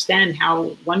to understand how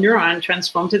one neuron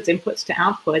transforms its inputs to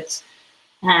outputs,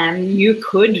 you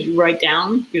could write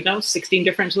down, 16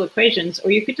 differential equations,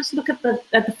 or you could just look at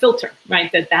the filter,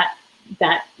 right?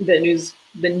 That is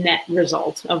the net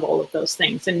result of all of those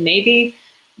things. And maybe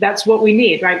that's what we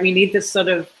need, right? We need this sort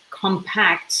of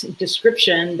compact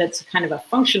description that's kind of a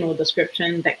functional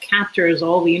description that captures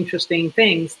all the interesting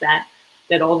things that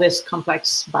all this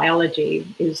complex biology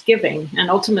is giving. And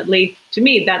ultimately, to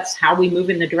me, that's how we move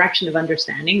in the direction of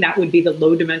understanding. That would be the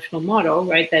low dimensional model,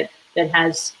 right? That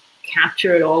has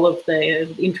captured all of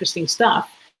the interesting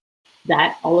stuff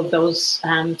that all of those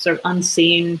sort of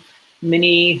unseen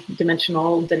many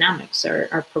dimensional dynamics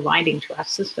are providing to our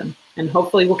system. And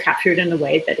hopefully we'll capture it in a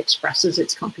way that expresses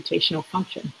its computational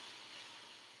function.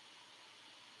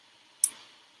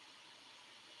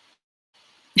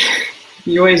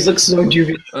 You always look so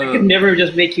dubious. I could never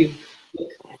just make you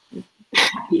look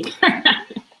happy.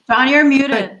 John, you're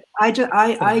muted. I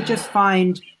just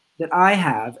find that I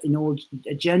have,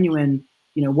 a genuine,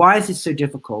 why is this so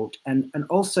difficult? And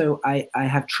also I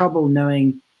have trouble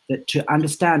knowing that to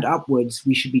understand upwards,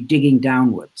 we should be digging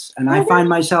downwards. And I find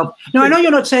myself, no, I know you're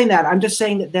not saying that. I'm just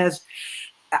saying that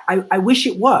I wish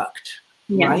it worked,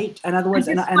 right? In other words,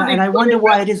 and I wonder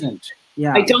why it isn't.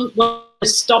 Yeah. I don't want to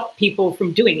stop people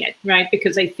from doing it, right?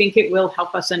 Because I think it will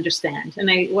help us understand.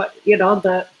 And I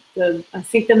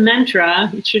think the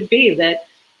mantra should be that,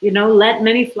 let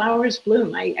many flowers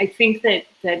bloom. I think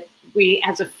that we,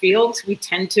 as a field, we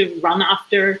tend to run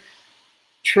after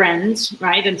trends,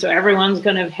 right? And so everyone's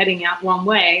kind of heading out one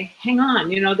way. Hang on,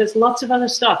 there's lots of other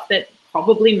stuff that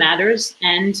probably matters,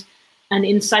 and an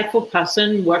insightful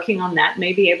person working on that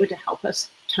may be able to help us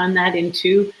turn that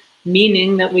into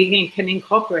meaning that we can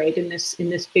incorporate in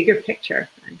this bigger picture.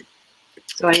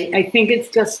 So I think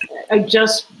I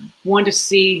just want to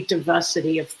see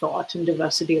diversity of thought and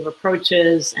diversity of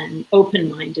approaches and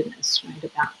open-mindedness, right,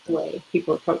 about the way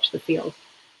people approach the field.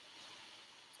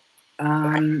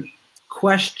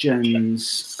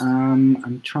 Questions.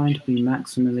 I'm trying to be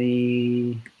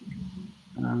maximally.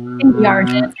 The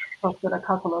Argent posted a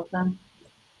couple of them.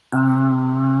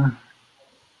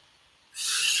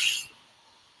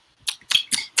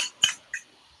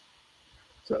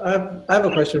 So I have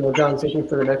a question while John's thinking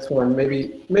for the next one.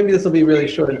 Maybe this will be really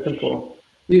short and simple.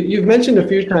 You've mentioned a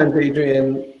few times,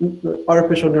 Adrienne,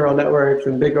 artificial neural networks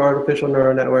and big artificial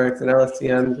neural networks and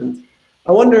LSTMs. And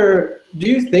I wonder, do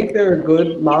you think they're a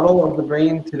good model of the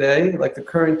brain today, like the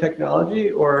current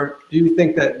technology, or do you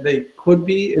think that they could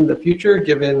be in the future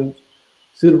given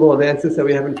suitable advances that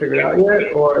we haven't figured out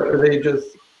yet, or are they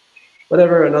just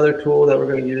whatever, another tool that we're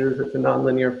going to use that's a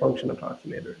nonlinear function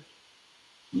approximator?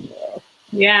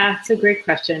 Yeah, it's a great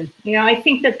question. I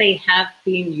think that they have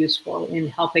been useful in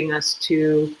helping us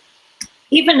to,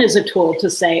 even as a tool to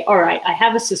say, all right, I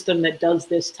have a system that does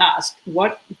this task.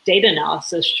 What data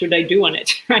analysis should I do on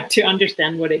it, right, to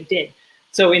understand what it did?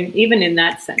 So even in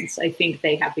that sense, I think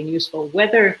they have been useful.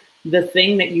 Whether the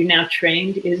thing that you now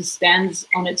trained stands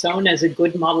on its own as a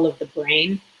good model of the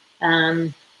brain,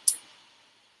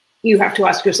 you have to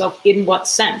ask yourself, in what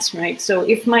sense, right? So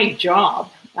if my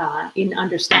job in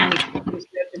understanding is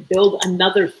to build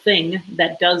another thing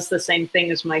that does the same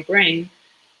thing as my brain,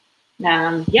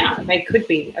 yeah, that could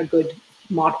be a good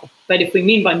model. But if we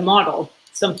mean by model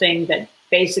something that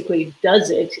basically does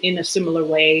it in a similar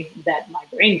way that my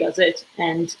brain does it,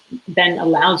 and then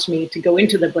allows me to go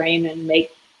into the brain and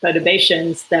make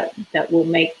perturbations that will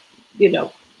make,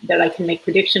 that I can make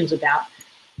predictions about,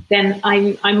 then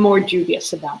I'm more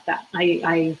dubious about that.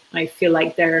 I feel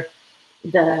like the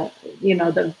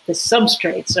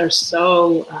substrates are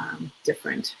so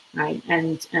different, right?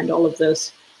 And all of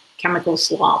this chemical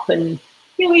slop, and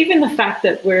even the fact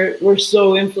that we're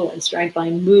so influenced, right, by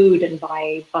mood and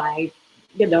by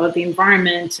the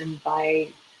environment and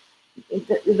by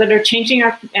that are changing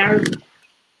our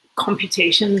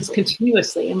computations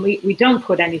continuously, and we don't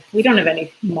have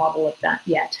any model of that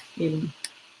yet in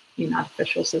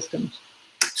artificial systems.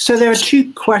 So there are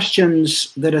two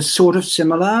questions that are sort of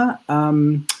similar.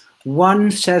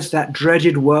 One says that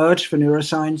dreaded word for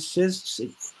neuroscientists,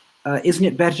 isn't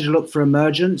it better to look for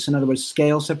emergence, in other words,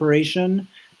 scale separation?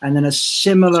 And then a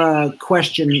similar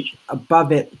question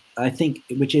above it, I think,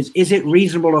 which is it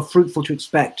reasonable or fruitful to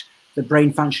expect that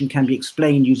brain function can be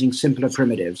explained using simpler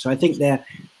primitives? So I think they're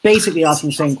basically asking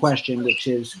the same question, which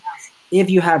is, if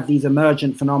you have these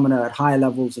emergent phenomena at higher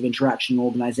levels of interaction and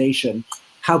organization,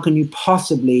 how can you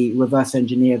possibly reverse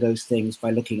engineer those things by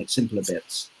looking at simpler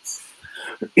bits?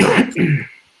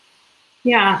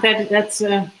 Yeah,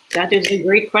 that is a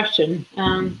great question.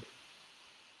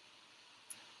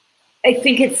 I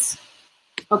think it's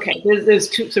okay. There's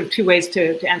two ways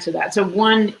to answer that. So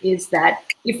one is that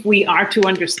if we are to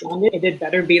understand it, it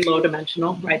better be low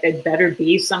dimensional, right? It better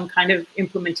be some kind of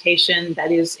implementation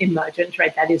that is emergent,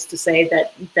 right? That is to say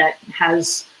that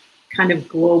has kind of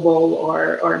global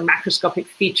or macroscopic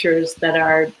features that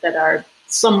are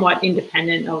somewhat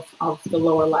independent of the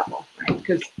lower level, right?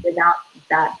 Because without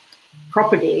that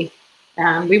property,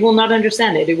 we will not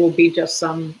understand it. It will be just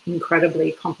some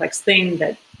incredibly complex thing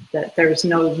that there's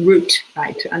no root,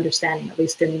 right, to understanding, at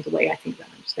least in the way I think that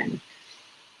understanding.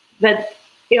 That,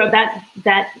 you know,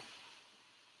 that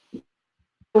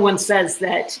one says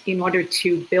that in order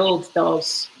to build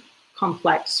those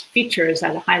complex features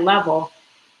at a high level,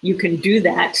 you can do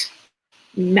that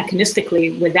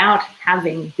mechanistically without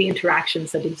having the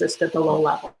interactions that exist at the low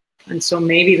level. And so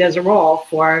maybe there's a role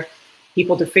for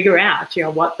people to figure out, you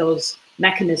know, what those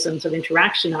mechanisms of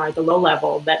interaction are at the low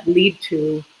level that lead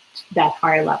to that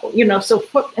higher level. You know, so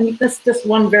I mean, that's just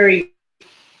one very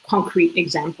concrete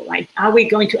example, right? Are we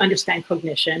going to understand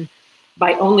cognition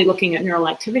by only looking at neural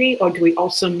activity, or do we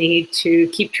also need to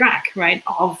keep track, right,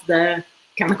 of the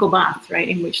chemical bath, right,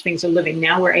 in which things are living?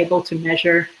 Now we're able to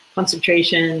measure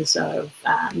concentrations of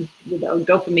you know,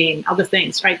 dopamine, other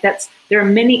things, right? There are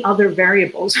many other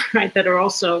variables, right, that are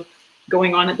also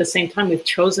going on at the same time. We've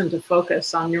chosen to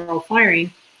focus on neural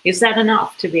firing. Is that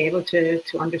enough to be able to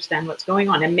understand what's going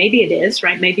on? And maybe it is,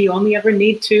 right? Maybe you only ever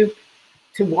need to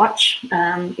watch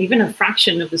even a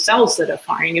fraction of the cells that are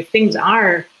firing. If things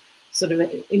are sort of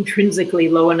intrinsically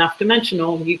low enough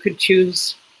dimensional, you could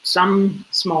choose some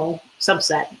small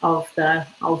subset of the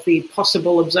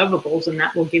possible observables, and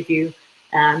that will give you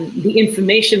the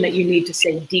information that you need to,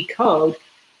 say, decode,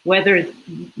 whether,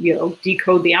 you know,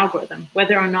 decode the algorithm.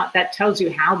 Whether or not that tells you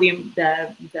how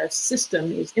the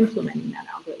system is implementing that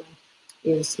algorithm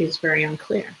is very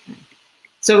unclear.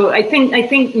 So I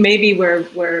think maybe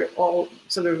we're all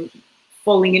sort of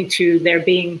falling into there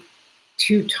being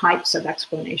two types of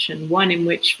explanation. One in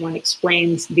which one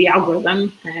explains the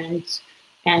algorithm and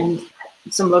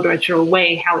some low dimensional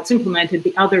way how it's implemented.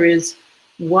 The other is,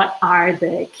 what are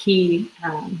the key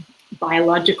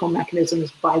biological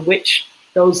mechanisms by which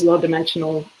those low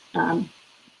dimensional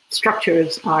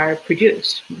structures are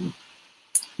produced,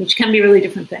 which can be really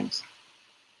different things.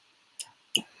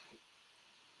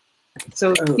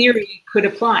 So theory could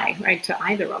apply, right, to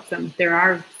either of them. There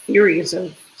are theories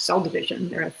of cell division.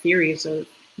 There are theories of,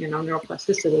 you know,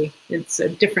 neuroplasticity. It's a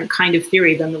different kind of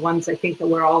theory than the ones I think that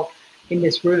we're all in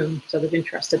this room sort of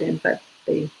interested in, but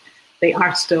they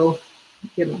are still,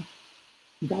 you know,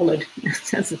 valid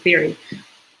as a theory.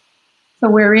 So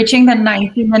we're reaching the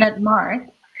 90-minute mark.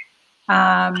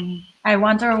 I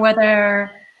wonder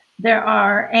whether there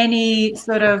are any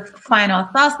sort of final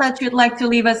thoughts that you'd like to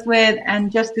leave us with.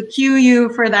 And just to cue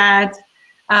you for that,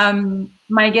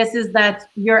 my guess is that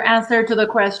your answer to the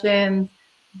question,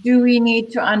 do we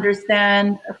need to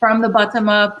understand from the bottom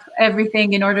up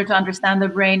everything in order to understand the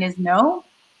brain, is no.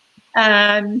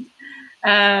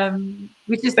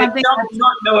 Which is something don't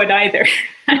not know it either.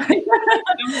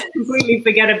 Don't completely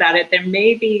forget about it. There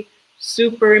may be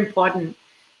super important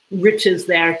riches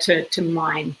there to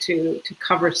mine, to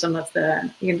cover some of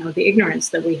the, you know, the ignorance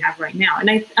that we have right now.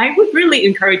 And I would really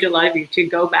encourage a lot of you to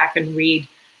go back and read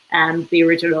the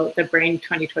original, the Brain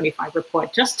 2025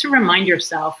 report, just to remind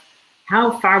yourself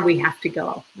how far we have to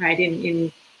go, right,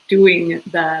 in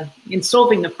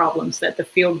solving the problems that the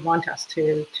field want us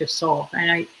to solve.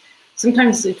 And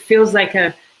sometimes it feels like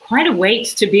quite a weight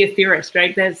to be a theorist,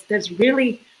 right? There's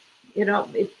really, you know,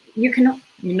 you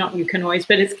can always,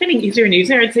 but it's getting easier and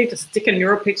easier, I'd say, to stick a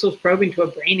neuropixels probe into a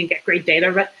brain and get great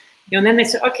data. But, you know, and then they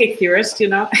say, okay, theorist, you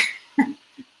know,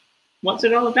 what's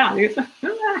it all about?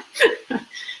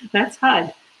 That's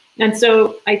hard. And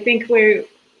so I think we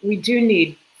do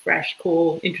need fresh,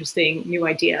 cool, interesting new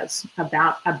ideas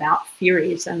about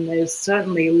theories. And there's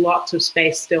certainly lots of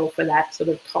space still for that sort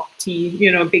of top T,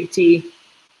 you know, big T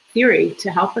theory to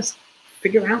help us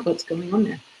figure out what's going on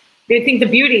there. I think the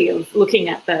beauty of looking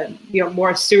at the,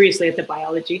 more seriously at the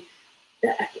biology,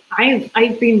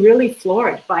 I've been really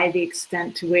floored by the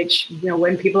extent to which,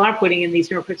 when people are putting in these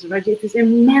neuroprotective this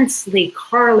immensely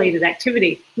correlated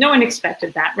activity. No one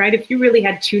expected that, right? If you really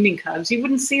had tuning curves, you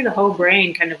wouldn't see the whole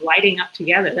brain kind of lighting up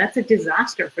together. That's a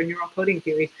disaster for neural coding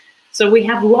theory. So we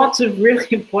have lots of really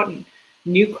important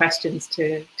new questions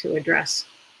to address,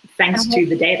 thanks to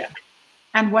the data.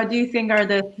 And what do you think are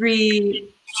the three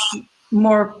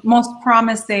most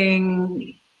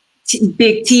promising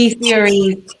big T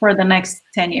theories for the next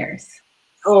 10 years?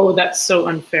 Oh, that's so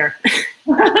unfair.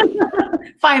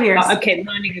 5 years. Okay,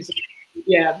 learning is,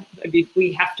 I mean,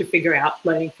 we have to figure out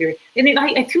learning theory. I mean,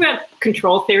 I threw out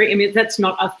control theory. I mean, that's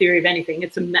not a theory of anything.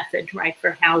 It's a method, right,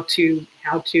 for how to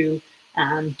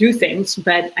do things.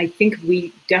 But I think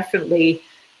we definitely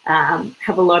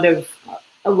have a lot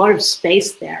of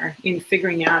space there in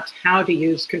figuring out how to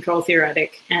use control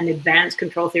theoretic and advanced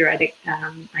control theoretic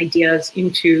ideas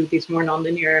into these more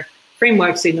nonlinear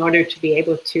frameworks in order to be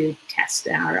able to test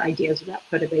our ideas about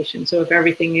perturbation. So if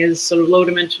everything is sort of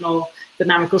low-dimensional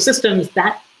dynamical systems,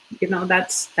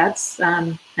 that's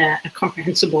a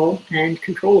comprehensible and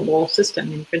controllable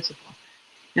system in principle.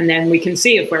 And then we can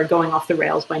see if we're going off the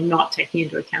rails by not taking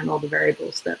into account all the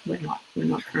variables that we're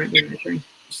not currently measuring.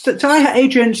 So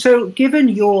Adrienne, so given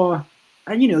your,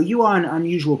 and you are in an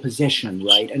unusual position,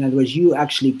 right? In other words, you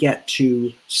actually get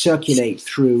to circulate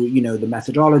through, the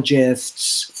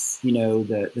methodologists,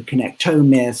 the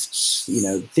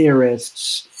connectomists,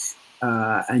 theorists,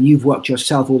 and you've worked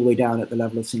yourself all the way down at the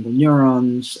level of single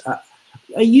neurons.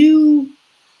 Are you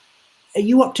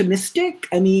optimistic?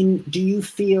 I mean, do you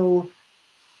feel,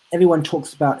 everyone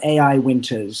talks about AI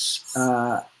winters,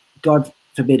 God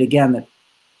forbid again that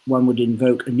one would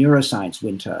invoke a neuroscience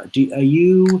winter. Are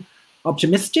you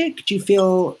optimistic? Do you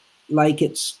feel like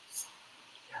it's,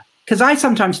 because I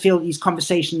sometimes feel these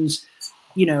conversations,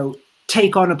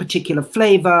 take on a particular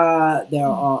flavor. There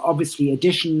are obviously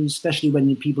additions, especially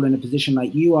when people are in a position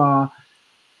like you are,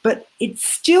 but it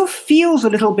still feels a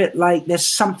little bit like there's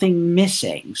something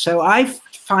missing. So I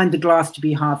find the glass to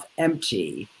be half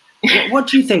empty. What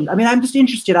do you think? I mean, I'm just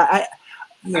interested.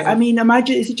 I mean,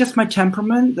 is it just my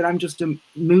temperament that I'm just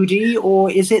moody, or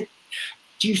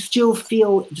do you still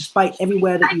feel, despite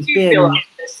everywhere that you've been? Feel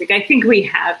optimistic. I think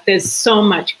there's so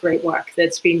much great work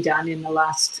that's been done in the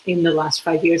last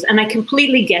 5 years. And I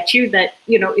completely get you that,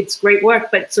 it's great work,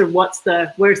 but so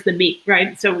where's the meat,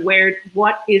 right? So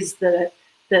what is the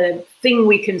thing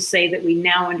we can say that we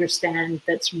now understand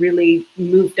that's really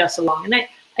moved us along? And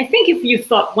I think if you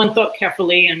thought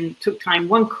carefully and took time,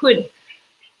 one could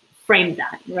frame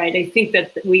that, right? I think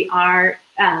that we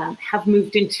have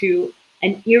moved into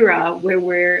an era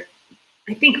where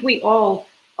I think we all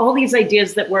these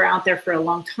ideas that were out there for a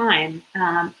long time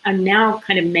are now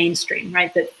kind of mainstream,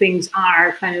 right? That things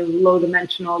are kind of low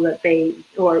dimensional, that they,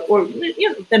 or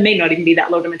that may not even be that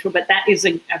low dimensional, but that is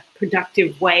a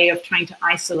productive way of trying to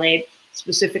isolate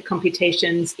specific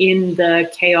computations in the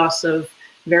chaos of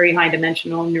very high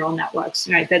dimensional neural networks,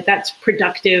 right? That's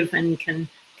productive and can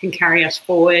carry us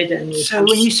forward. And so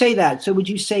when you say that, so would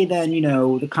you say then,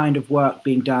 the kind of work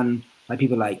being done by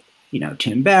people like,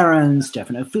 Tim Behrens,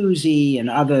 Stefano Fuzzi, and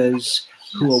others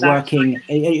who are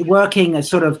working as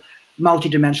sort of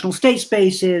multidimensional state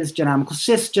spaces, dynamical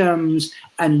systems,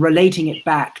 and relating it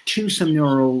back to some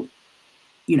neural,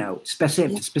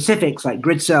 specifics like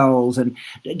grid cells, and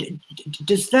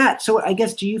does that? So I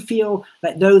guess, do you feel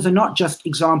that those are not just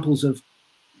examples of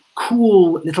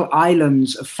cool little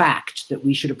islands of fact that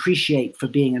we should appreciate for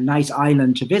being a nice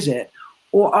island to visit,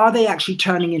 or are they actually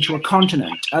turning into a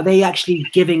continent? Are they actually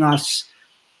giving us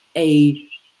a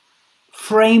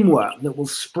framework that will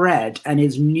spread and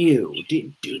is new?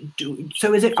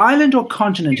 So is it island or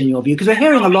continent in your view? Because we're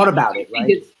hearing a lot about it,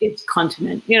 right? It's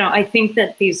continent. I think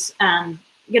that these,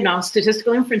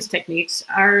 statistical inference techniques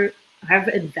have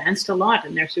advanced a lot,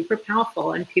 and they're super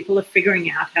powerful, and people are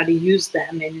figuring out how to use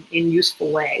them in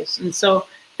useful ways. And so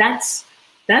that's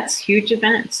huge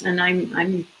advance, and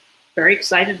I'm very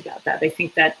excited about that. I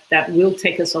think that will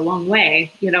take us a long way.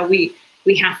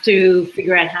 We have to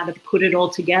figure out how to put it all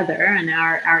together, and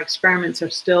our experiments are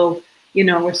still,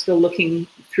 we're still looking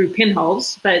through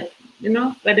pinholes, but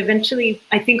eventually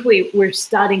I think we're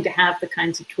starting to have the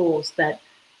kinds of tools that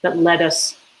let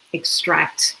us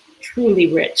extract truly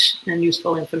rich and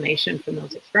useful information from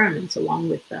those experiments, along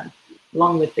with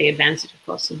the advances, of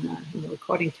course, in the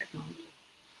recording technology.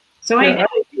 So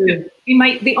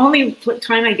the only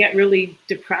time I get really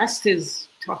depressed is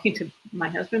talking to my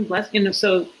husband,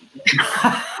 so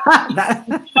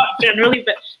not generally,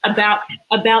 but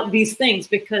about these things,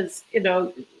 because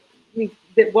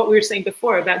what we were saying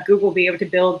before about Google being able to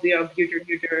build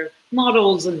user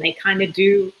models, and they kind of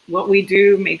do what we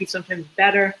do, maybe sometimes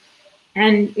better.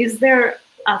 And is there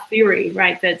a theory,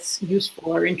 right, that's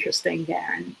useful or interesting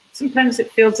there? And sometimes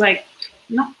it feels like,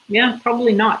 no, yeah,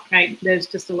 probably not, right? There's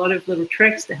just a lot of little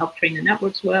tricks to help train the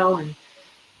networks well, and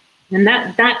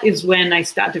that is when I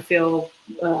start to feel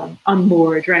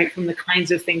unmoored, right, from the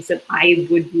kinds of things that I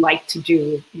would like to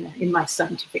do in my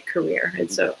scientific career.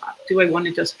 And so, do I want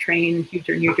to just train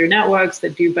future neural networks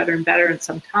that do better and better in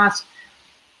some tasks?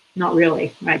 Not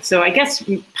really, right? So I guess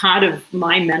part of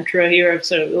my mantra here of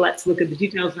sort of let's look at the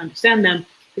details and understand them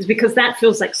is because that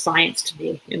feels like science to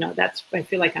me. I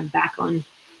feel like I'm back on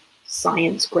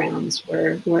science grounds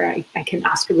where I can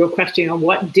ask a real question on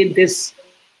what did this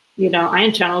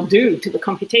ion channel do to the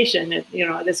computation.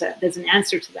 There's an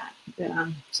answer to that.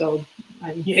 So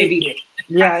maybe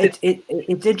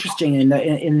it's interesting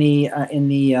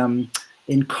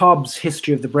in Cobb's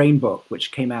History of the Brain book,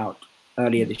 which came out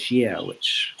earlier this year,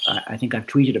 which I think I've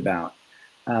tweeted about.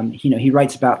 He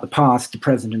writes about the past, the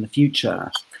present, and the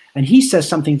future, and he says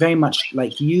something very much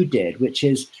like you did, which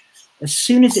is as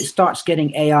soon as it starts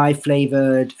getting AI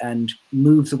flavored and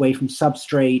moves away from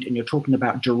substrate, and you're talking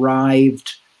about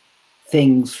derived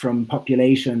things from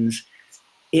populations,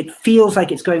 it feels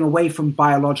like it's going away from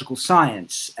biological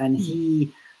science. And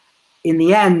he, in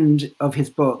the end of his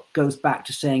book, goes back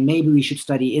to saying maybe we should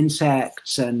study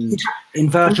insects and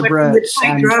invertebrates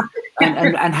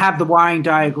and have the wiring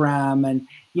diagram. And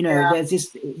there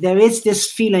is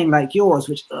this feeling like yours,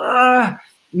 which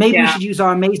maybe we should use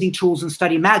our amazing tools and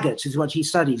study maggots, is what he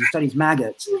studies. He studies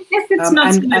maggots. It's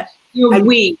not so much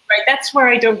we, right? That's where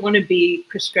I don't want to be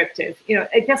prescriptive.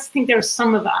 I just think there are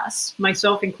some of us,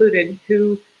 myself included,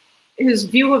 whose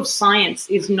view of science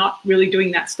is not really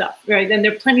doing that stuff, right? And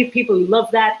there are plenty of people who love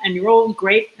that, and you're all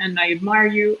great, and I admire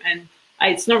you, and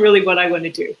it's not really what I want to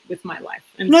do with my life.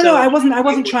 And no, I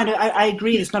wasn't trying to. I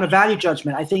agree. It's not a value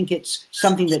judgment. I think it's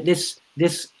something that this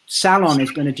salon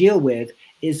is going to deal with.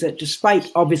 Is that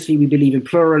despite obviously we believe in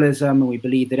pluralism and we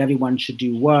believe that everyone should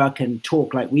do work and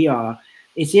talk like we are,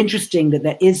 it's interesting that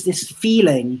there is this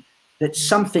feeling that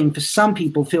something for some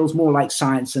people feels more like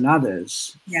science than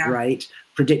others, right?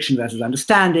 Prediction versus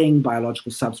understanding,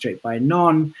 biological substrate by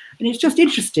non. And it's just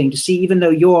interesting to see, even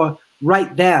though you're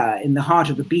right there in the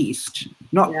heart of the beast,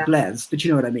 not Blaise, but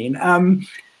you know what I mean,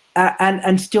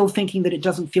 and still thinking that it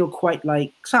doesn't feel quite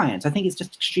like science. I think it's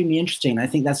just extremely interesting. I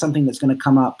think that's something that's going to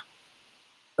come up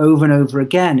over and over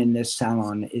again in this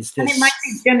salon. Is this? And it might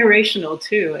be generational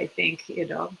too. I think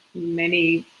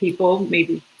many people,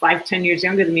 maybe 5-10 years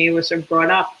younger than me, were sort of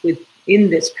brought up in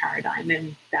this paradigm,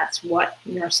 and that's what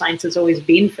neuroscience has always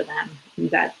been for them. And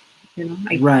that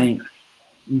right.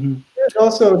 Mm-hmm. There's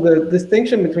also the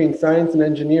distinction between science and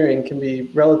engineering can be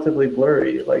relatively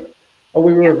blurry. Like, are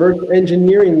we reverse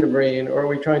engineering the brain, or are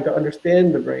we trying to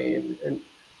understand the brain? And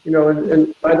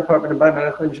in my department of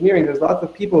biomedical engineering, there's lots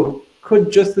of people who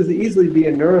could just as easily be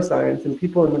in neuroscience, and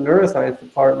people in the neuroscience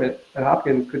department at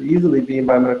Hopkins could easily be in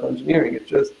biomedical engineering. It's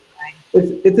just,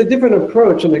 it's a different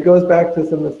approach, and it goes back to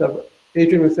some of the stuff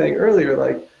Adrienne was saying earlier,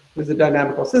 like there's a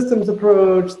dynamical systems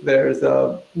approach, there's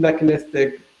a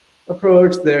mechanistic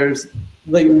approach, there's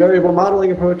latent variable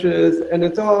modeling approaches, and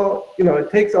it's all,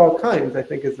 it takes all kinds, I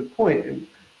think is the point. And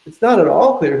it's not at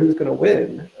all clear who's going to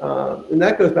win. And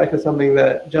that goes back to something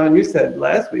that, John, you said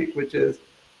last week, which is,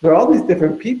 there are all these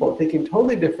different people taking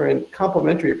totally different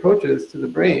complementary approaches to the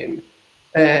brain.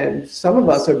 And some of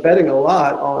us are betting a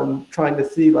lot on trying to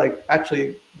see like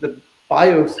actually the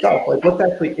bio stuff, like what's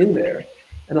actually in there.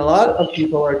 And a lot of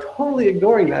people are totally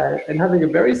ignoring that and having a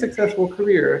very successful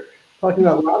career, talking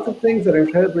about lots of things that are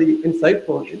incredibly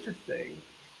insightful and interesting.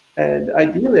 And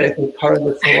ideally, I think part of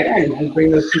the salon is to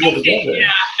bring those people together.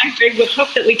 Yeah, I agree. We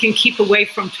hope that we can keep away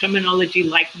from terminology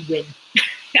like win.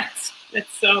 That's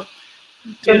so...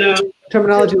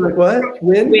 Terminology like what?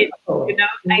 Win? Oh.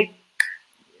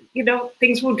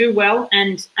 Things will do well,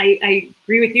 and I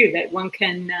agree with you that one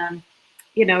can,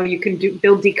 you can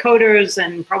build decoders,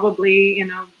 and probably,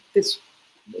 this,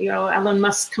 Elon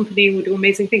Musk's company will do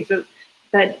amazing things,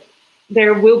 but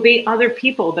there will be other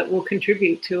people that will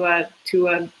contribute to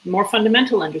a more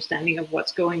fundamental understanding of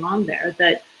what's going on there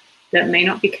that may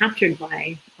not be captured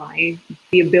by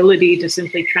the ability to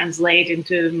simply translate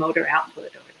into motor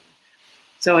output.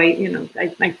 So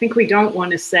I think we don't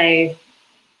want to say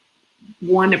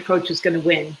one approach is going to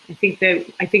win. I think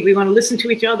we want to listen to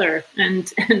each other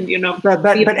and.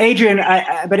 But Adrienne,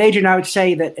 I would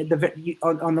say that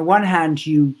on the one hand,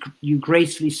 you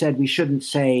gracefully said we shouldn't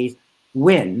say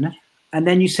win, and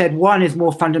then you said one is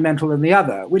more fundamental than the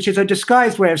other, which is a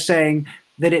disguised way of saying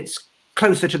that it's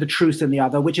closer to the truth than the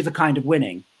other, which is a kind of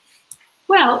winning?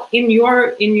 Well, in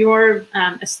your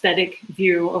aesthetic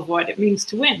view of what it means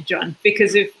to win, John,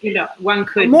 because if one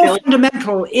could more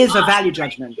fundamental is a value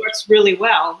judgment. Works really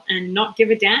well and not give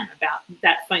a damn about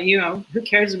that fun. Who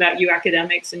cares about you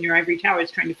academics and your ivory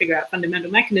towers trying to figure out fundamental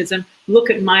mechanism? Look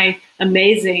at my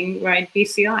amazing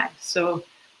BCI. So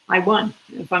I won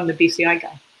if I'm the BCI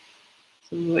guy.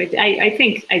 So I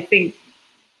think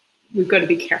we've got to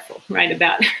be careful, right,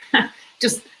 about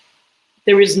just.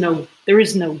 There is no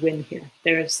win here.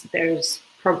 There's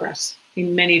progress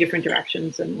in many different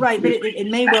directions. And right, but it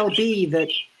may well be that,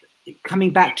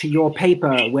 coming back to your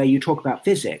paper where you talk about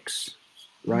physics,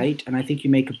 right? And I think you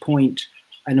make a point,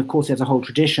 and of course there's a whole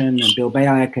tradition, and Bill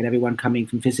Bayek and everyone coming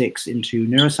from physics into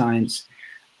neuroscience.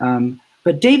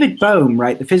 But David Bohm,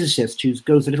 right, the physicist who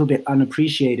goes a little bit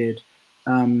unappreciated,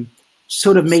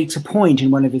 sort of makes a point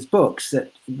in one of his books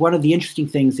that one of the interesting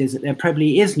things is that there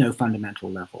probably is no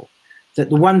fundamental level. That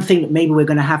the one thing that maybe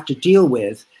we're going to have to deal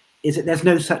with is that there's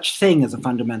no such thing as a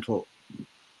fundamental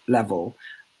level,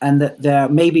 and that there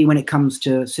maybe when it comes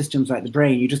to systems like the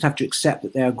brain, you just have to accept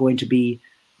that there are going to be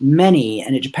many,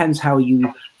 and it depends how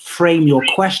you frame your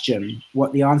question,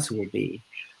 what the answer will be.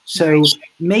 So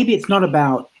maybe it's not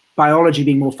about biology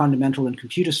being more fundamental than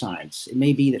computer science. It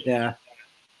may be that they're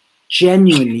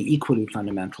genuinely equally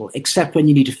fundamental, except when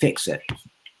you need to fix it.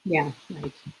 Yeah,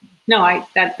 right. No, I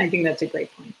think that's a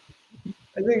great point.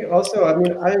 I think also, I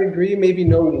mean, I agree, maybe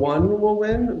no one will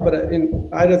win, but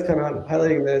I just kind of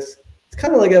highlighting this, it's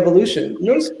kind of like evolution.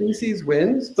 No species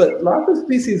wins, but lots of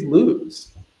species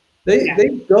lose.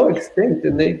 They go extinct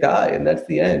and they die, and that's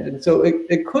the end. And so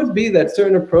it could be that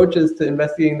certain approaches to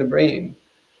investigating the brain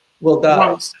will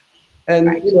die. And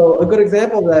a good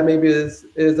example of that maybe is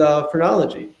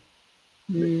phrenology.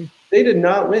 They did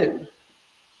not win.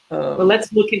 Well,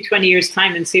 let's look in 20 years'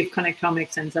 time and see if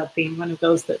connectomics ends up being one of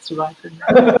those that survive.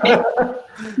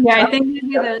 Yeah, I think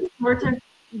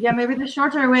maybe the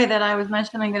shorter way that I was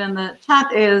mentioning it in the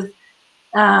chat is,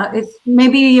 it's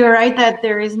maybe you're right that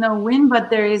there is no win, but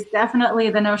there is definitely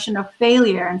the notion of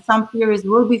failure, and some theories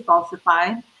will be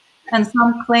falsified, and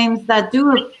some claims that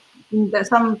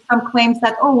some claims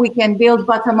that we can build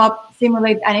bottom up,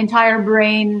 simulate an entire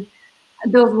brain,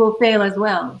 those will fail as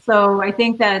well. So I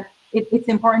think that it's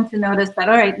important to notice that,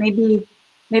 all right, maybe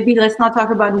let's not talk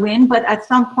about win, but at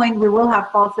some point we will have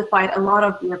falsified a lot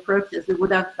of the approaches. We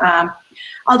would have,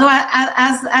 although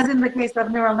as in the case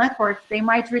of neural networks, they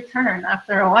might return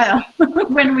after a while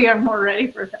when we are more ready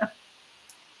for them.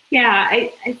 Yeah,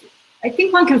 I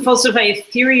think one can falsify a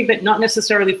theory, but not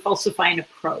necessarily falsify an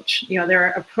approach. There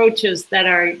are approaches that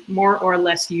are more or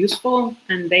less useful,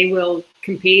 and they will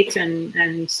compete,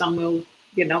 and some will,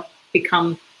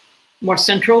 become more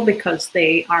central because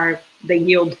they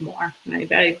yield more.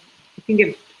 Right? I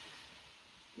think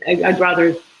I'd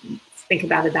rather think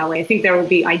about it that way. I think there will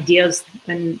be ideas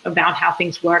about how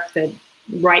things work that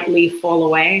rightly fall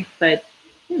away, but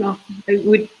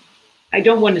I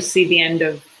don't want to see the end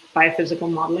of biophysical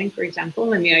modeling, for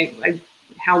example. I mean,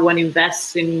 how one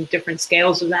invests in different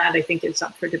scales of that, I think is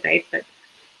up for debate, but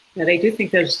I do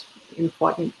think there's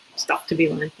important stuff to be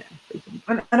learned there.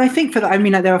 And I think for that, I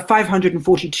mean, there are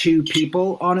 542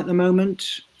 people on at the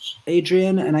moment,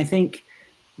 Adrienne, and I think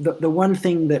the one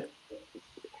thing that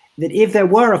if there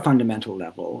were a fundamental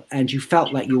level and you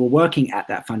felt like you were working at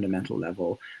that fundamental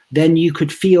level, then you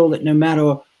could feel that no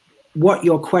matter what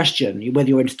your question, whether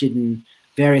you're interested in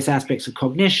various aspects of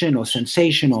cognition or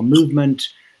sensation or movement,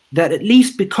 that at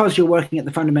least because you're working at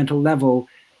the fundamental level,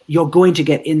 you're going to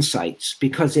get insights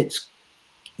because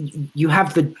you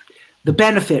have the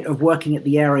benefit of working at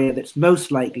the area that's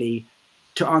most likely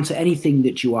to answer anything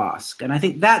that you ask. And I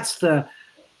think that's the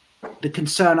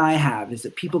concern I have, is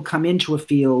that people come into a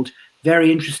field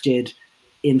very interested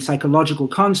in psychological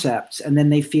concepts, and then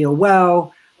they feel,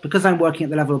 well, because I'm working at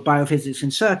the level of biophysics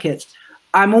and circuits,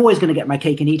 I'm always going to get my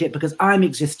cake and eat it because I'm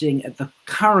existing at the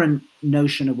current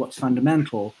notion of what's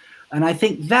fundamental. And I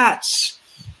think that's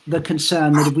the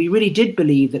concern, that if we really did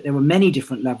believe that there were many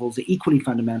different levels that are equally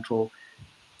fundamental,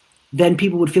 then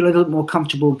people would feel a little bit more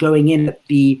comfortable going in at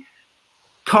the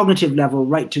cognitive level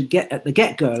right at the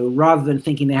get-go, rather than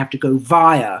thinking they have to go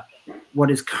via what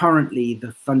is currently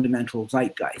the fundamental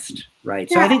zeitgeist, right?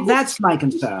 So I think that's my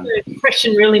concern. The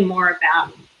question really more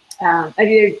about, I mean,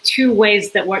 there are two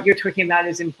ways that what you're talking about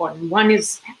is important. One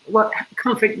is what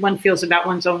comfort one feels about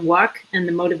one's own work and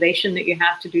the motivation that you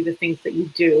have to do the things that you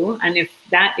do. And if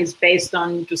that is based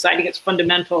on deciding it's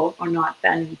fundamental or not,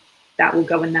 then that will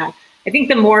govern that. I think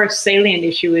the more salient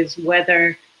issue is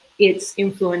whether it's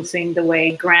influencing the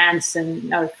way grants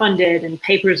are funded and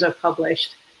papers are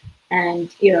published.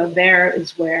 And there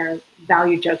is where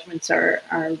value judgments are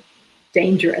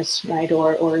dangerous, right?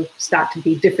 Or start to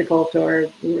be difficult or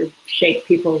shape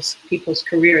people's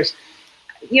careers.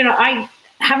 I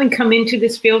having come into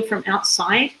this field from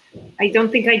outside, I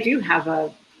don't think I do have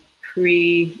a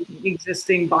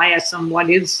pre-existing bias on what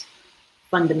is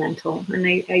fundamental. And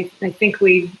I think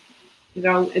we,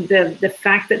 the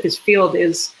fact that this field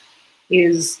is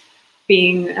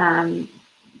being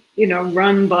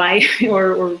run by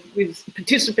or is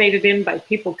participated in by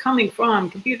people coming from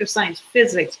computer science,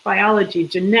 physics, biology,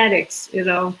 genetics,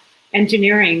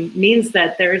 engineering, means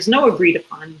that there is no agreed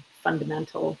upon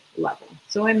fundamental level.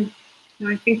 So I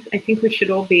think we should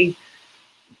all be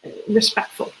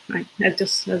respectful, right? As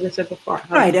I said before.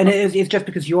 Right, and it's just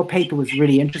because your paper was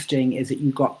really interesting is that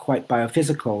you got quite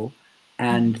biophysical,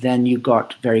 and then you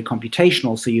got very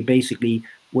computational. So you basically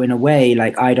were, in a way,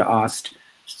 like Ida asked,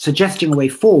 suggesting a way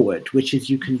forward, which is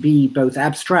you can be both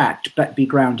abstract but be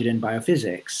grounded in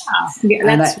biophysics.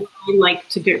 Yeah, that's what I like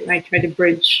to do. I try to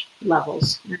bridge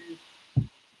levels.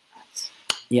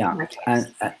 Yeah,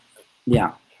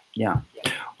 yeah.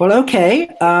 Well, okay.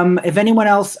 If anyone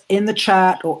else in the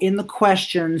chat or in the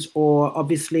questions, or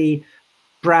obviously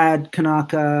Brad,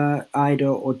 Kanaka, Ida,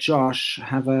 or Josh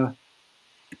have a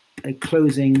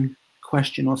closing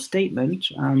question or statement,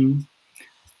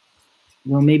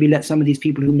 we'll maybe let some of these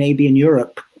people who may be in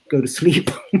Europe go to sleep.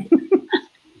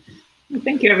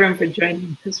 Thank you, everyone, for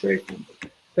joining. It was very fun.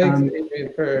 Thanks,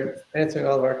 Adrienne, for answering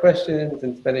all of our questions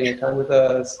and spending your time with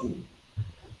us. And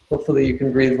hopefully you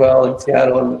can breathe well in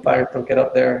Seattle and the fires don't get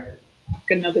up there.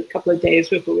 Another couple of days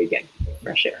before we get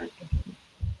fresh air.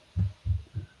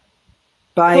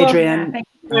 Bye, Adrienne.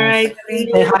 All right.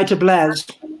 Say hi to Blaise.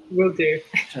 Will do.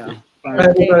 So, bye,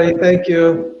 everybody. Thank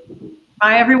you.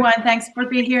 Bye, everyone. Thanks for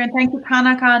being here. And thank you,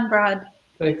 Kanaka and Brad.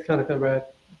 Thanks, Kanaka and Brad.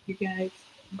 You guys.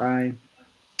 Bye.